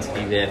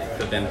identity there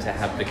for them to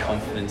have the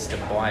confidence to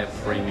buy a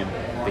premium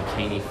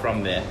bikini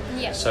from there.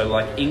 So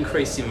like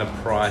increasing the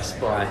price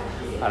by,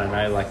 I don't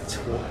know, like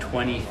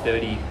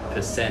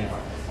 20-30%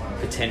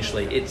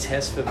 potentially, it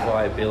tests the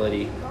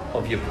viability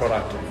of your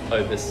product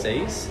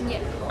overseas.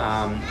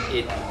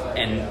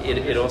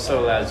 It also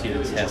allows you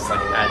to test like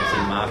ads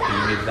and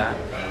marketing with that.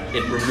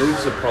 It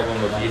removes the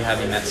problem of you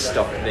having that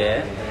stock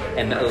there,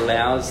 and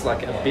allows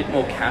like a bit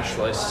more cash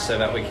flow so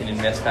that we can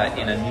invest that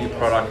in a new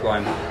product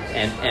line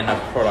and a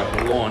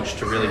product launch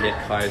to really get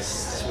Kai's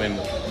swim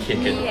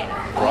kicking,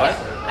 right?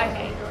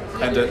 Okay.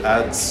 And it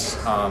adds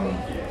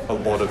a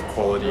lot of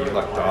quality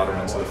like data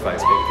into the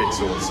Facebook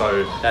pixel.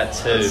 So that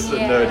too. It's the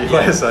nerdy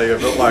way of saying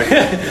it, but like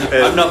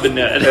I'm not the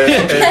nerd,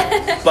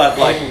 but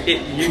like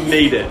you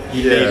need it.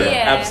 You need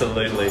it,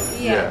 absolutely.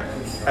 Yeah.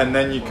 And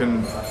then you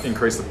can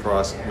increase the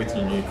price with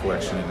your new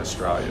collection in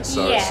Australia.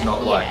 So it's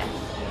not like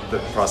the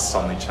price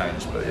suddenly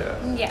changed, but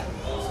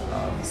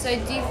So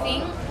do you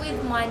think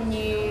with my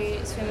new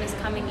swimmers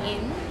coming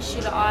in,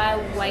 should I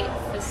wait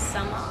for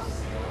summer?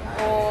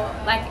 Or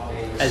like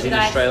as in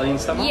Australian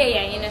summer?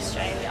 Yeah, in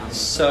Australia.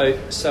 So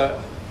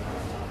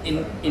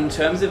in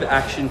terms of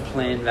action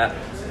plan, that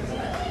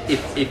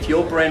if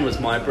your brand was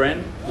my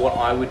brand, what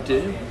I would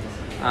do,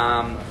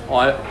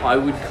 I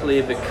would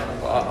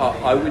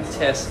I would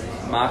test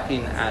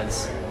marketing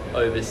ads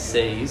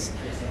overseas,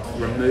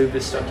 remove the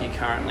stock you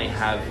currently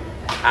have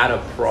at a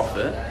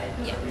profit.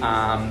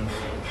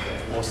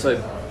 Also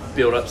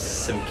build up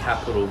some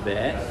capital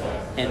there,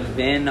 and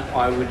then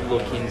I would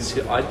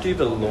I'd do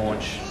the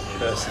launch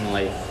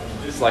personally.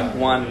 It's like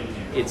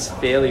it's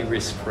fairly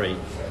risk free.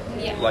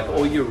 Like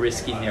all your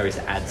risk in there is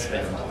ad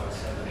spend.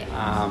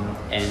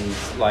 And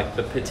like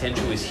the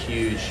potential is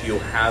huge. You'll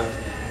have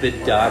the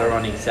data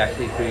on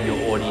exactly who your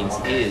audience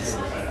is.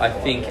 I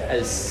think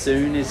as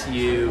soon as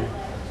you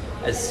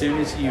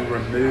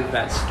remove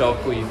that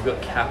stock or you've got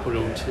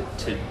capital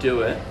to do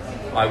it,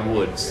 I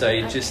would.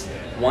 So just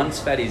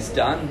once that is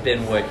done,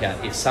 then work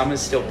out. If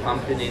summer's still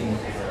pumping in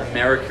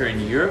America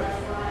and Europe,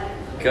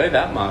 go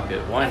that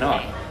market. Why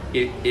not?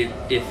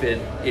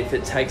 If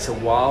it takes a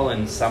while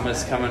and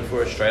summer's coming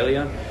for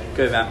Australia,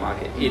 go that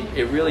market.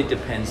 It really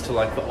depends to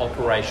like the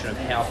operation of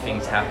how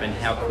things happen,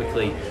 how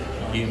quickly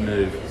you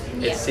move.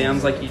 It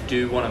sounds like you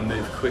do want to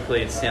move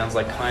quickly. It sounds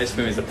like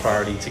Kaiswim is a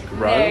priority to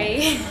grow.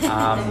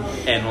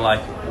 And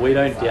like we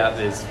don't doubt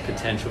there's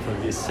potential for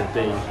this to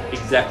be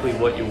exactly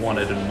what you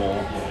wanted and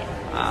more.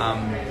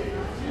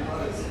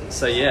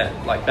 So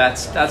like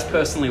that's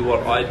personally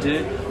what I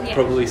do.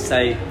 Probably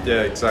say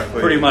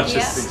exactly. Pretty much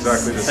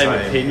exactly the same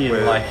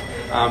opinion. Like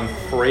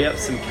free up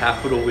some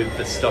capital with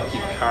the stock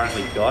you've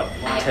currently got.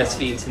 Test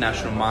the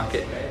international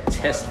market.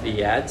 Test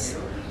the ads.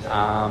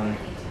 And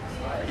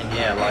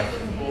like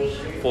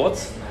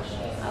thoughts.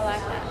 I like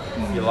that.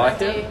 You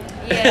like it?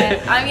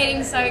 Yeah, I'm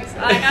getting so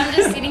excited. Like I'm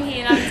just sitting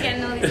here and I'm just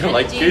getting all this energy.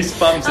 Like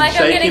goosebumps and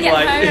shaking. I'm gonna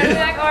get home and be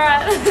like, all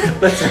right.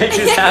 Let's make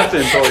this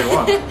happen. That's all you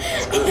want.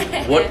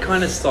 What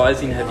kind of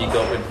sizing have you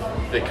got with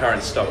the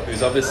current stock?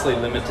 Because obviously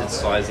limited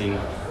sizing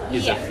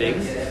is a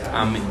thing.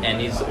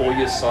 And is all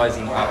your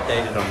sizing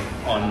updated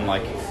on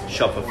like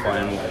Shopify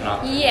and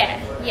whatnot? Yeah.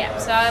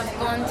 So I've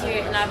gone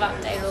through and I've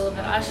updated all of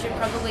it. I should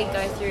probably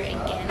go through it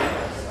again.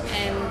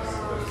 And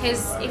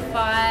because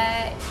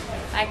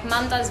like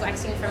mum does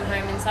waxing from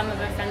home and some of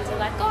her friends are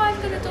like, oh,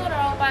 I've got a daughter,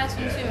 I'll buy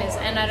some swimmers,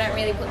 and I don't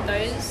really put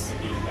those,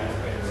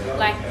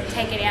 like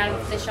take it out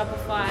of the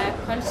Shopify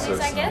quantities,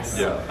 I guess.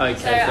 Okay,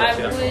 so I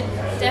would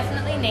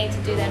definitely need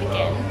to do that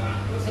again,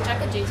 which I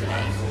could do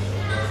today.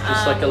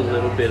 Just like a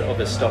little bit of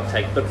a stock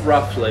take, but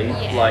roughly,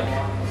 like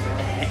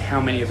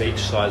how many of each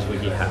size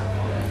would you have?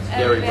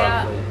 Very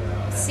about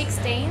roughly.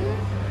 16,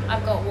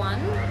 I've got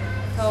one.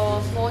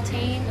 For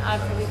 14,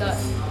 I've probably got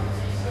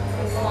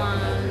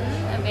one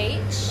of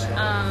each.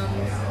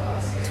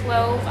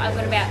 12, I've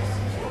got about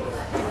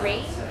 3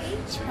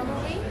 each,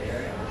 probably.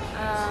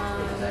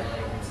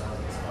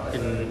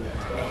 And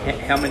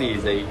how many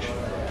is each?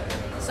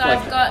 So like,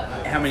 I've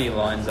got... How many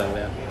lines are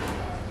there?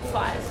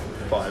 5.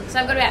 5. So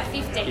I've got about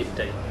 15.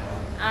 15.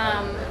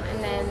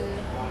 And then...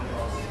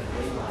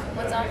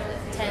 What's after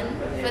 10?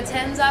 For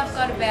 10s, I've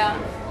got about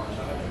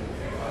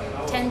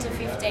 10 to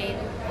 15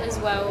 as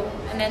well.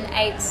 And then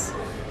 8s,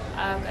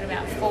 I've got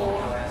about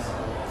 4.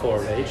 4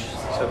 of each,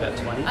 so about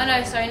 20? Oh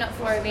no, sorry, not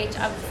 4 of each.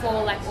 I've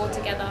 4 like all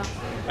together.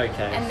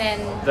 Okay. And then...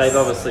 They've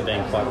obviously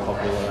been quite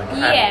popular.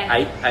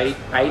 Like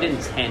 8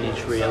 and 10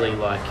 is really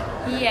like...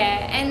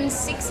 Yeah, and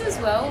 6 as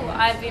well.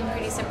 I've been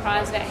pretty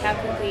surprised about how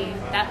quickly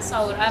that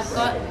sold. I've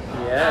got...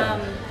 how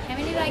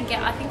many did I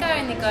get? I think I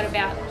only got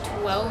about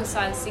 12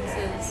 size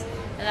 6s.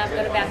 And I've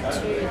got about 2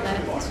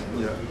 left.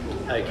 Yeah.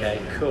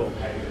 Okay, cool.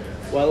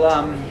 Well,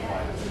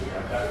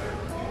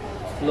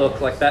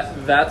 look, like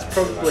that's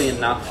probably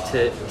enough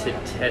to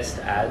test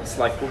ads.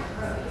 Like,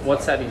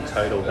 what's that in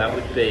total? That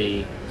would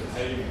be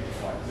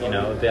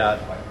about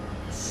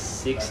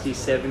 60,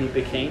 70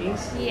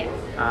 bikinis. Yeah.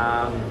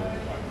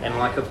 And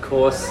like, of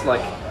course,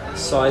 like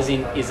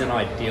sizing isn't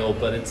ideal,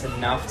 but it's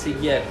enough to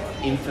get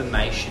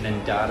information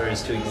and data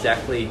as to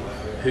exactly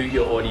who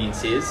your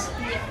audience is,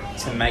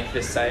 to make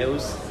the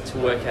sales, to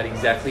work out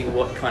exactly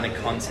what kind of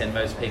content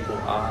those people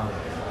are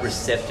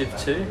receptive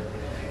to.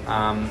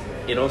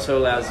 It also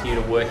allows you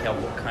to work out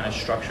what kind of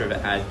structure of an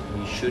ad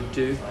you should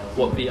do,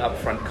 what the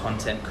upfront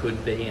content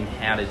could be, and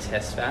how to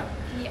test that.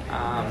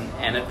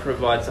 And it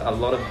provides a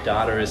lot of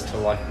data as to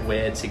like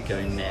where to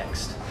go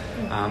next,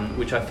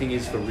 which I think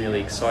is the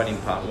really exciting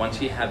part.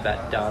 Once you have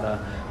that data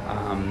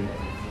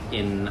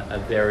in a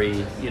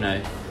very,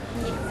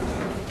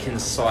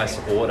 concise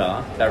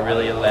order, that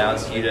really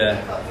allows you to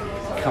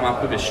come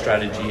up with a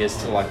strategy as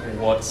to like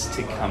what's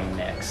to come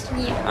next.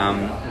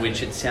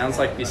 Which it sounds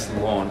like this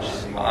launch,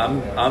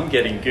 I'm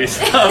getting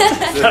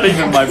goosebumps. It's not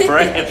even my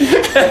brain.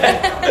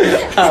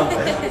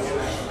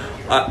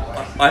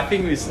 I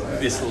think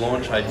this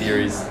launch idea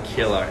is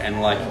killer,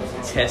 and like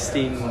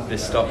testing the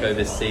stock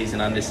overseas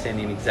and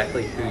understanding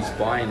exactly who's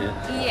buying it.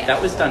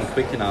 That was done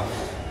quick enough.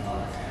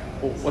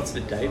 What's the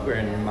date? We're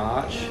in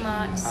March.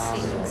 March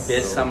 6th.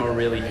 Their summer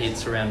really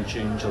hits around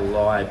June,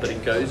 July, but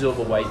it goes all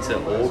the way to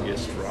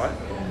August, right?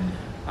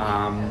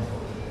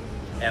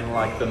 And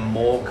like the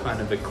more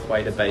kind of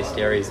equator-based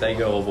areas, they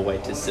go all the way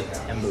to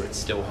September. It's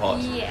still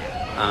hot.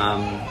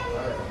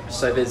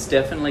 So there's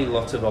definitely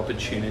lots of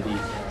opportunity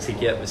to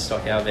get the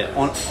stock out there.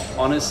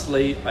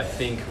 Honestly, I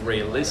think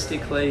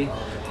realistically,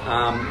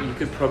 you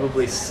could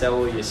probably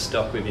sell your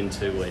stock within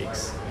 2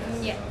 weeks.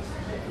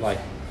 Like.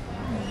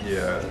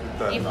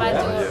 If I do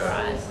it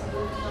right.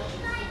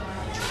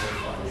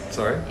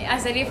 Sorry? I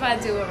said if I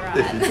do it right.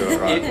 If you do it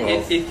right.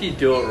 If you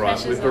do it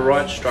right, with the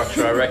right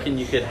structure, I reckon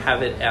you could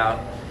have it out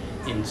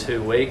in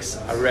 2 weeks.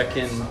 I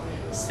reckon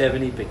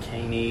 70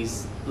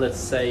 bikinis, let's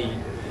say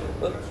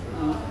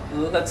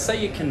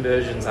your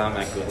conversions aren't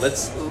that good.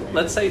 Let's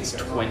say it's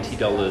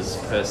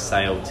 $20 per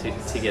sale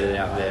to get it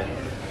out there.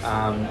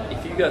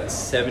 If you've got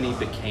 70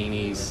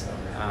 bikinis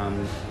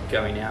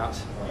going out,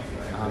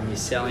 you're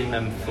selling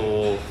them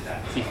for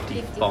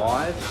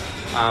 55,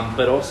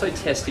 but also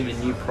testing the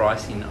new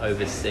pricing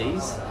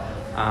overseas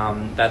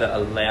that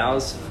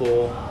allows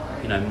for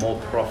more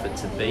profit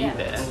to be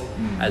there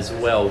as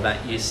well.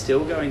 That you're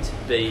still going to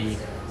be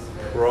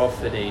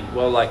profiting.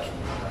 Well, like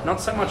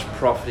not so much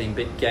profiting,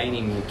 but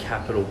gaining your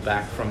capital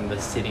back from the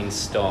sitting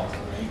stock,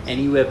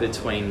 anywhere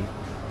between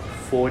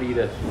 40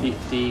 to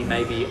 50,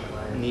 maybe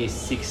near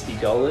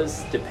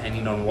 $60,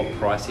 depending on what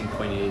pricing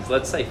point it is.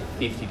 Let's say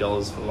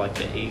 $50 for like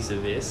the ease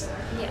of this.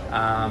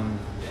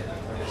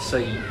 So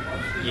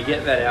you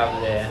get that out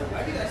there.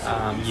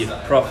 You're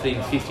profiting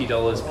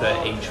 $50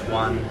 per each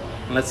one.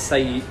 And let's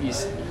say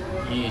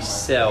you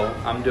sell.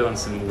 I'm doing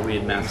some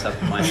weird maths up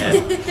in my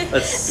head.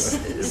 Let's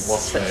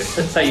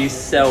say you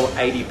sell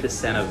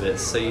 80% of it.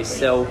 So you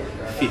sell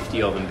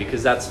 50 of them,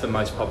 because that's the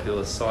most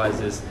popular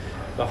sizes.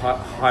 The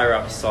higher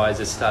up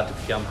sizes start to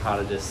become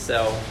harder to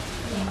sell.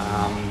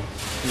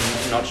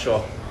 Not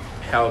sure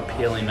how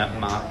appealing that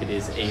market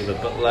is either,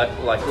 but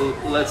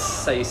let's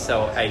say you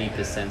sell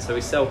 80%. So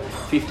we sell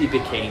 50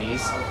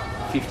 bikinis,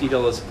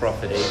 $50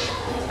 profit each.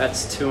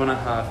 That's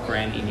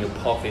 $2,500 in your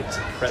pocket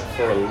to prep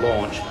for a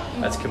launch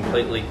that's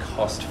completely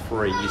cost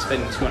free. You're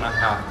spending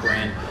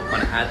 $2,500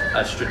 on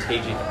a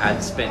strategic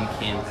ad spend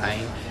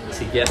campaign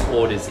to get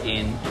orders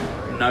in,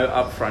 no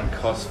upfront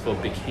cost for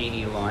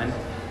bikini line.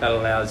 That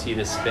allows you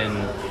to spend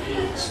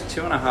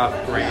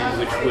 $2,500,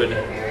 which would,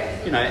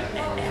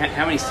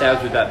 how many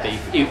sales would that be?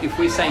 If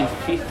we're saying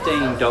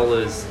 $15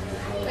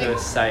 per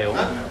sale,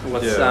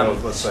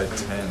 let's say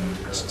 10.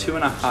 It's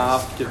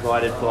 2.5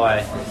 divided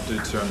by. Do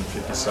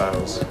 250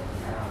 sales.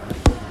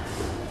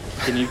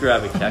 Can you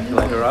grab a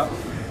calculator up?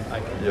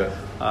 Yeah.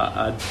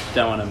 I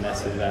don't want to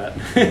mess with that.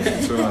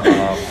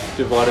 2.5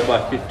 divided by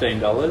 $15.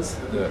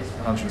 Yeah,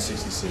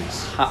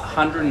 166.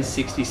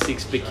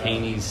 166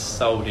 bikinis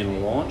sold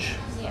in launch.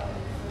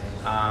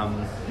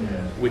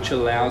 Which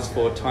allows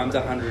for times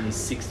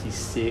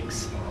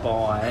 166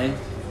 by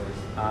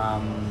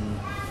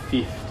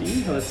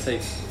 50. Let's say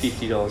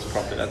 $50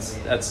 profit.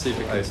 That's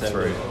super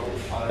conservative.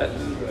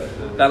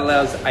 That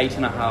allows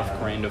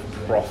 $8,500 of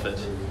profit,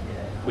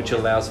 which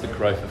allows for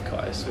growth of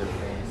Kaiser.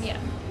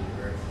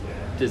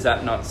 Does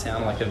that not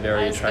sound like a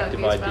very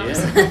attractive idea?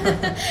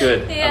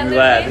 Good. I'm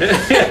glad.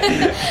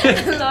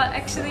 A lot,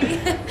 actually.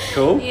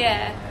 Cool.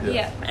 Yeah.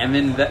 And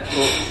then that's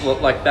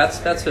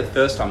the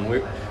first time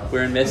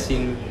we're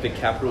investing the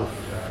capital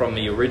from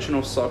the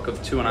original stock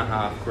of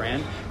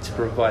 $2,500 to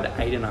provide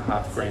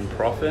 $8,500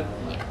 profit.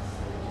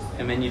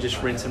 And then you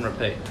just rinse and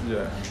repeat.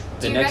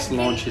 The next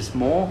launch is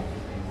more.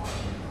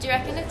 Do you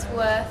reckon it's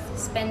worth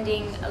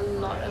spending a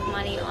lot of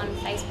money on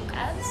Facebook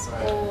ads,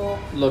 or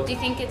do you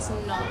think it's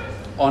not?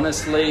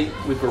 Honestly,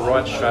 with the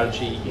right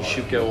strategy, you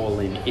should go all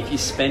in. If you're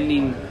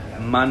spending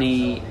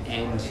money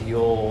and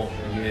your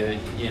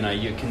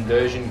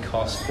conversion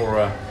cost for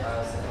a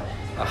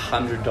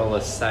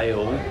 $100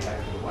 sale,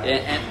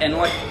 and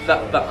like the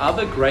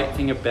other great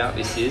thing about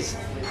this is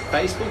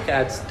Facebook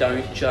ads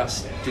don't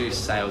just do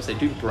sales, they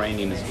do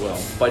branding as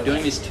well. By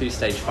doing this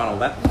two-stage funnel,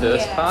 that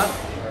first part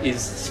is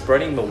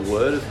spreading the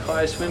word of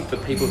KyoSwim for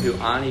people who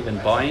aren't even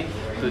buying,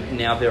 but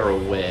now they're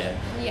aware.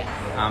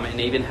 And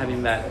even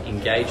having that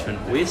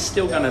engagement, we're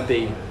still going to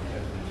be,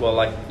 well,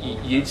 like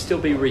you'd still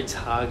be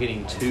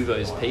retargeting to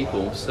those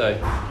people. So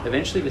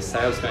eventually the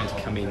sales going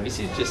to come in. This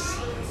is just,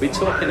 we're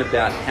talking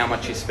about how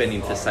much you're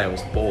spending for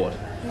sales board.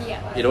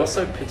 It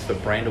also puts the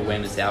brand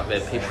awareness out there.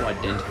 People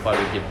identify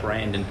with your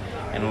brand,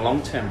 and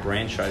long-term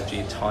brand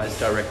strategy ties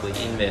directly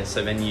in there.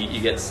 So then you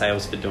get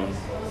sales for doing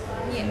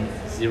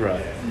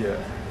zero.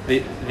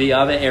 The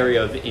other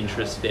area of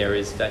interest there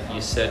is that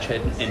your search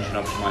engine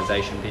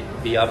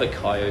optimization. The other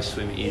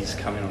KyoSwim is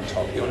coming on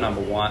top. You're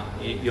number one.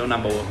 You're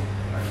number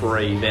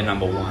 3. They're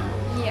number 1.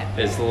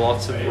 There's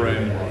lots of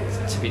room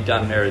to be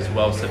done there as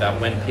well, so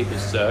that when people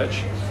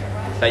search,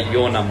 that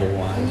you're number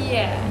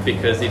 1.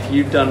 Because if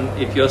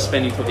you're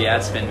spending for the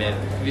ad spend there,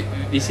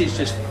 this is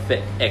just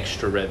for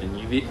extra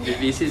revenue.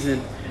 This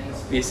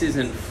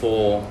isn't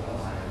for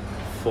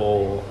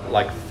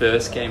like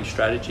first game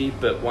strategy,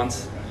 but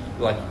once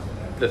like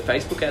the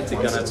Facebook ads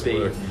are going to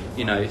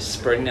be,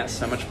 spreading out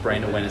so much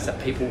brand awareness that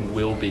people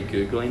will be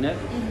Googling it.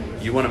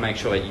 You want to make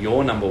sure that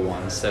you're number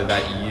 1 so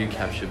that you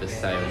capture the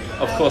sale.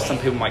 Of course, some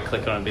people might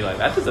click on it and be like,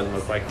 that doesn't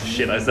look like the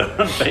shit I saw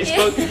on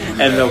Facebook,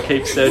 and they'll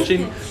keep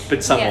searching,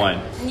 but some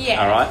won't.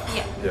 All right?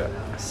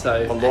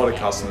 So a lot of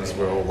customers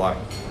will like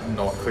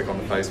not click on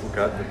the Facebook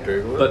ad but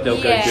Google it. But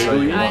they'll go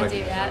Google you. I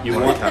do that. You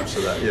want to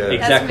capture that,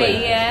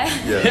 Exactly.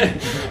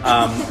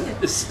 That's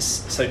me,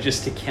 So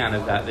just to counter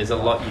that, there's a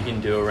lot you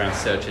can do around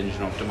search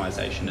engine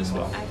optimization as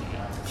well.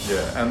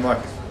 And like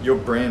your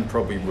brand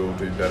probably will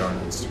do better on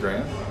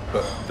Instagram,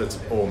 but that's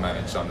all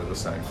managed under the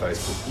same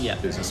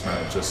Facebook business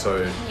manager.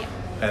 So,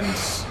 and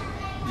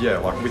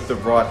like with the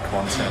right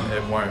content,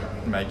 it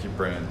won't make your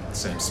brand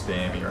seem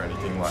spammy or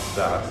anything like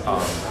that.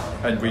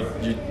 And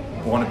you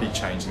want to be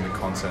changing the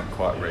content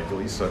quite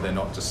regularly, so they're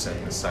not just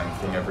sending the same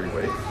thing every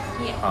week.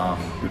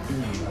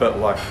 But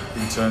like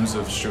in terms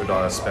of should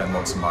I spend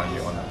lots of money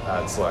on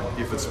ads, like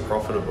if it's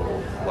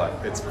profitable, like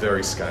it's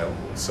very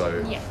scalable. So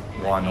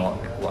why not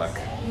like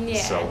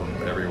sell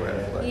them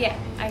everywhere? Like,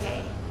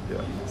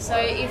 So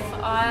if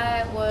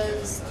I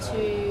was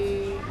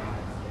to,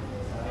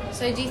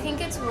 so do you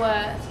think it's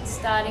worth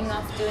starting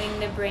off doing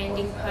the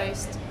branding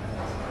post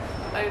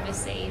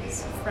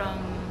overseas from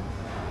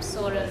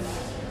sort of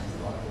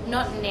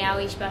not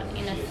nowish but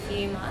in a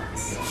few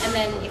months, and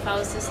then if I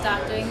was to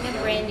start doing the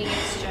branding in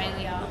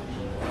Australia?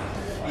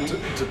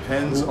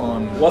 Depends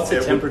on what's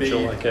the temperature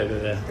like over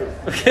there.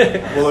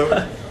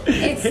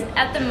 It's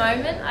at the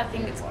moment, I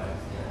think it's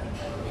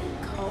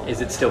cold.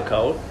 Is it still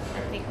cold?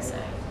 I think so.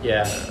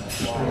 Yeah.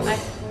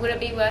 Would it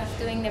be worth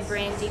doing the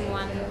branding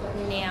one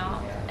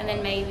now and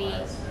then maybe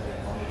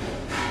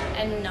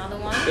another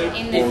one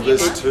in the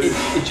future?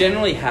 It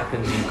generally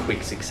happens in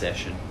quick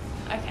succession.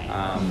 Okay.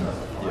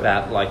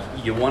 That like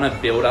you want to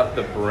build up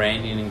the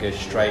branding and go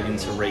straight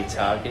into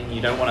retargeting.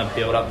 You don't want to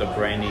build up the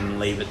branding and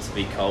leave it to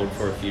be cold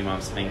for a few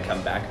months and then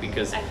come back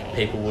because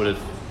people would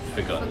have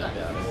forgotten about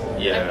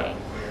it.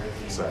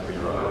 Exactly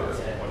right.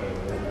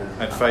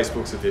 And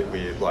Facebook's a bit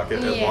weird. Like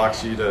it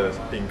likes you to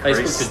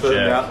increase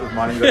the amount of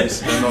money that you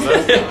spend on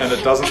it, and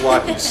it doesn't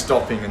like you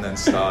stopping and then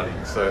starting.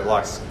 So it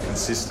likes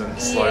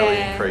consistent, slowly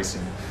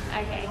increasing.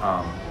 Okay.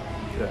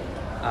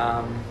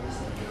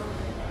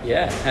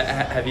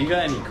 Have you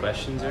got any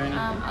questions or anything?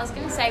 I was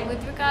going to say,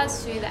 with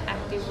regards to the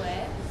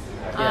activewear,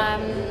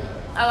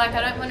 I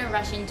don't want to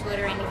rush into it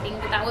or anything,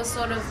 but that was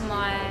sort of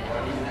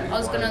I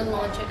was going to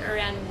launch it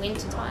around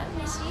winter time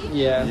this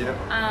year.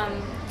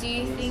 Do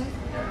you think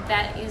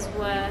that is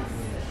worth,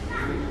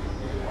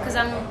 because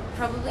I'm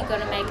probably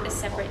going to make a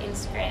separate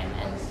Instagram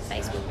and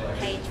Facebook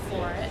page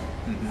for it,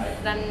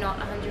 but I'm not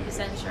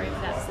 100% sure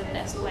if that's the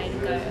best way to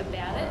go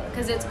about it,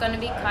 because it's going to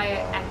be Kyo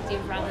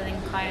Active rather than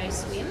Kyo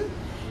Swim.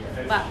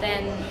 But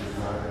then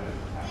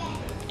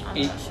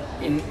I'm not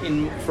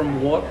sure.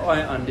 From what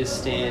I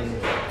understand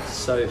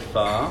so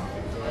far,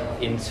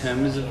 in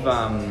terms of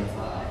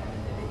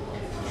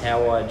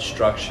how I'd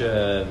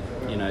structure,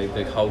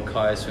 the whole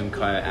KyoSwim,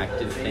 Kyo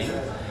Active thing,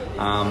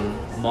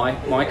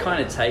 my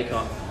kind of take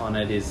on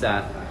it is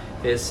that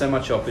there's so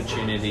much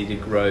opportunity to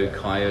grow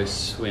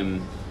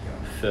KyoSwim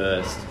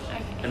first.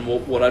 And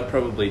what I'd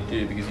probably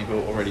do, because you've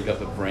already got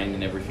the brand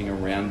and everything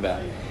around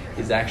that,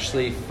 is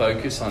actually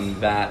focus on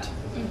that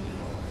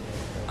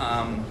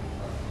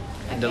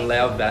and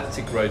allow that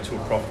to grow to a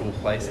profitable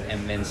place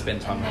and then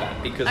spend time on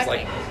that. Because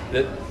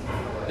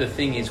the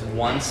thing is,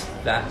 once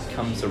that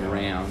comes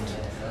around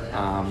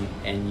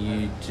and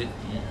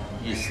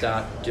you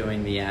start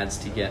doing the ads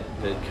to get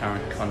the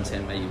current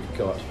content that you've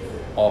got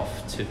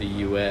off to the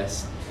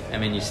US,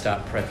 and then you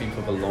start prepping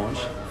for the launch,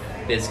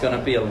 there's going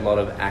to be a lot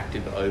of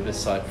active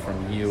oversight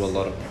from you, a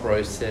lot of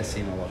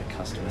processing, a lot of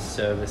customer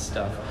service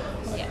stuff.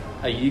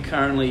 Are you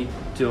currently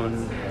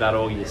doing that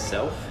all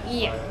yourself?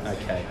 Yeah.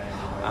 Okay.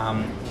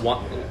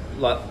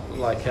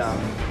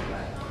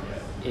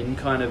 in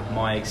kind of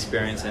my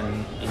experience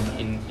and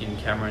in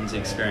Cameron's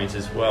experience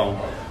as well,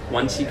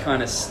 once you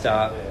kind of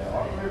start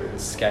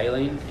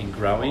scaling and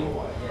growing,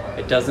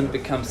 it doesn't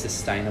become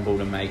sustainable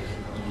to make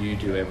you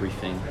do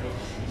everything.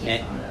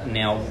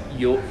 Now,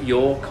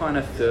 your kind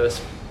of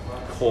first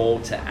call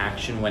to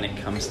action when it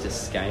comes to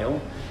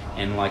scale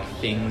and like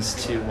things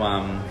to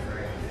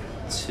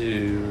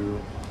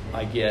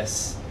I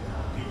guess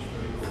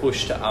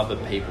push to other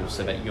people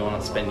so that you're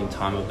not spending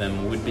time with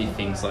them would be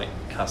things like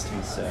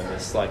customer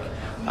service. Like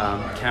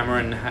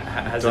Cameron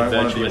has a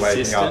virtual assistant. Don't want to be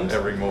waking up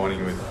every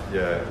morning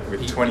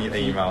with 20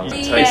 emails.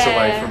 It takes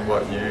away from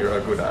what you are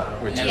good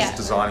at, which is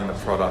designing the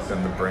product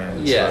and the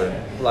brand. Yeah,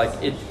 so. like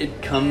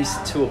it comes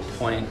to a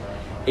point,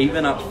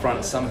 even up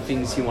front, some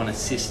things you want to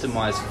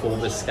systemize for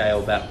the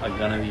scale that are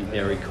going to be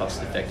very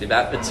cost effective.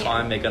 At the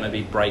time, they're going to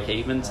be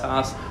break-even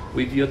tasks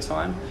with your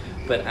time.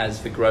 But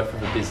as the growth of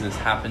the business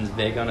happens,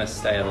 they're going to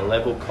stay at a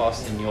level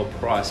cost and your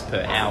price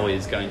per hour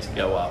is going to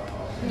go up.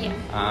 Yeah.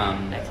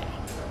 Okay.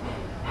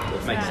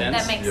 Does that make sense?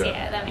 That makes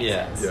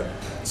sense. Yeah.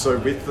 So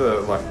with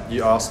the, like,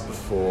 you asked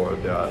before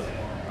about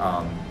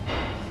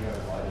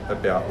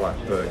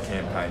like the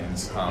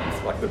campaigns,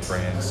 like the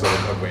brand sort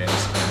of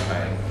awareness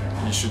campaign.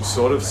 You should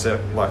sort of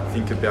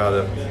think about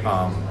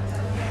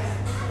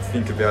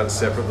it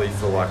separately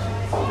for like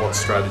what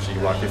strategy.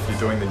 Like if you're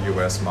doing the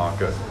US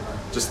market,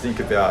 just think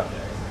about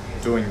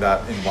doing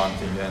that in one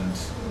thing and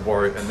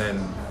then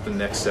the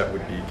next step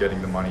would be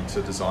getting the money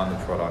to design the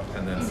product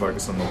and then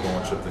focus on the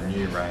launch of the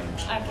new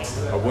range.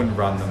 Okay. I wouldn't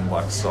run them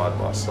like side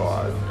by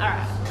side.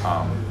 Alright.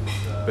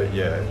 But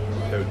yeah,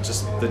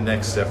 just the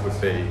next step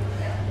would be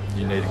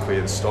you need to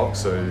clear the stock,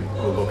 so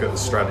we'll look at the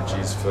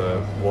strategies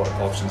for what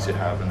options you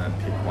have and then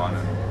pick one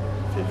and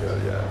pick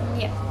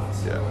it.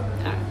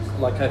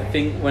 Like I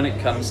think when it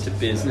comes to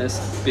business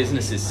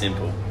is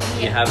simple.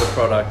 You have a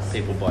product,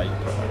 people buy your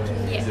product.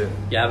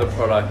 You have a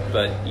product,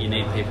 but you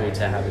need people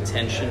to have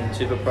attention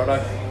to the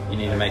product. You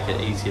need to make it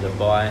easier to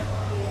buy,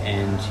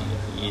 and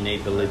you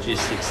need the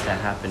logistics to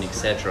happen,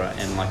 etc.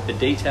 And like the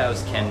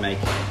details can make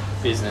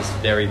business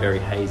very, very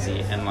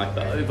hazy, and like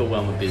the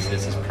overwhelm of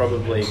business is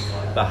probably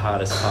the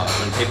hardest part.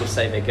 When people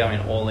say they're going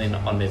all in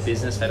on their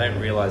business, they don't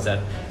realize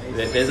that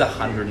there's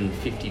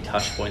 150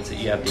 touch points that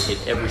you have to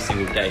hit every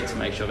single day to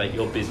make sure that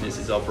your business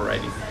is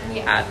operating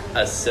at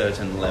a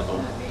certain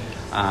level.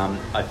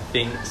 I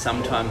think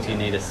sometimes you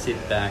need to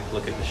sit back,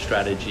 look at the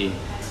strategy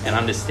and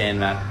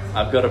understand that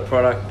I've got a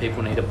product,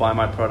 people need to buy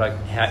my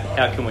product,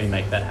 how can we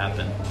make that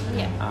happen?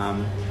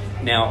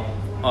 Now,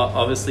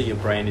 obviously your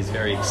brand is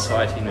very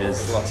exciting,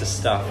 there's lots of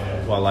stuff.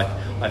 Well, like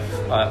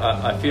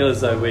I feel as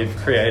though we've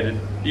created,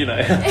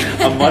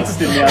 a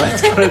monster now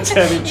that's going to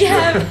turn into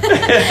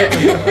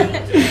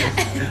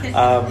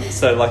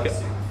so like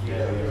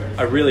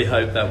I really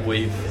hope that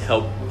we've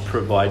helped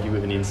provide you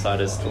with an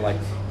insight as to like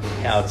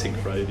how to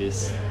grow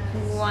this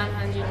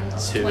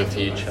 120% to the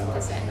future.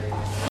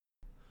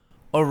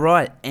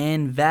 Alright,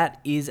 and that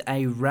is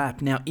a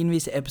wrap. Now, in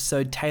this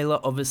episode, Taylor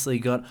obviously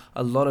got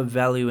a lot of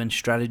value and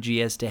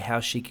strategy as to how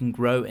she can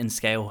grow and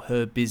scale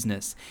her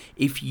business.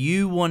 If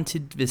you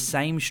wanted the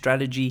same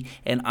strategy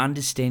and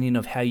understanding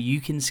of how you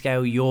can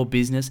scale your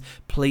business,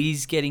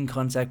 please get in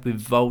contact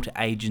with Volt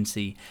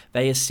Agency.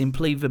 They are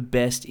simply the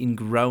best in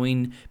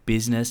growing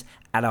business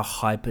at a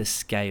hyper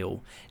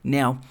scale.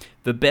 Now,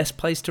 the best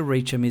place to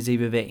reach them is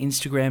either their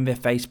Instagram, their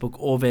Facebook,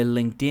 or their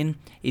LinkedIn.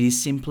 It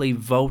is simply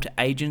Volt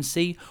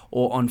Agency,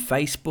 or on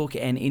Facebook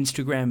and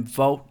Instagram,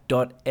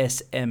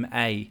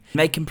 volt.sma.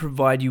 They can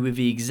provide you with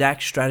the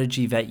exact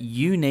strategy that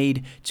you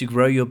need to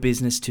grow your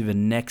business to the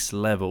next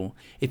level.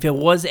 If there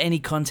was any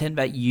content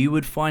that you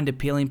would find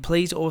appealing,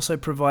 please also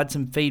provide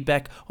some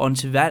feedback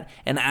onto that.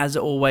 And as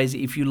always,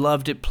 if you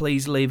loved it,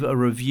 please leave a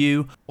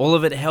review. All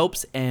of it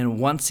helps. And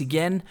once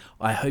again,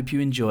 I hope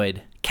you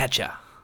enjoyed. Catch ya.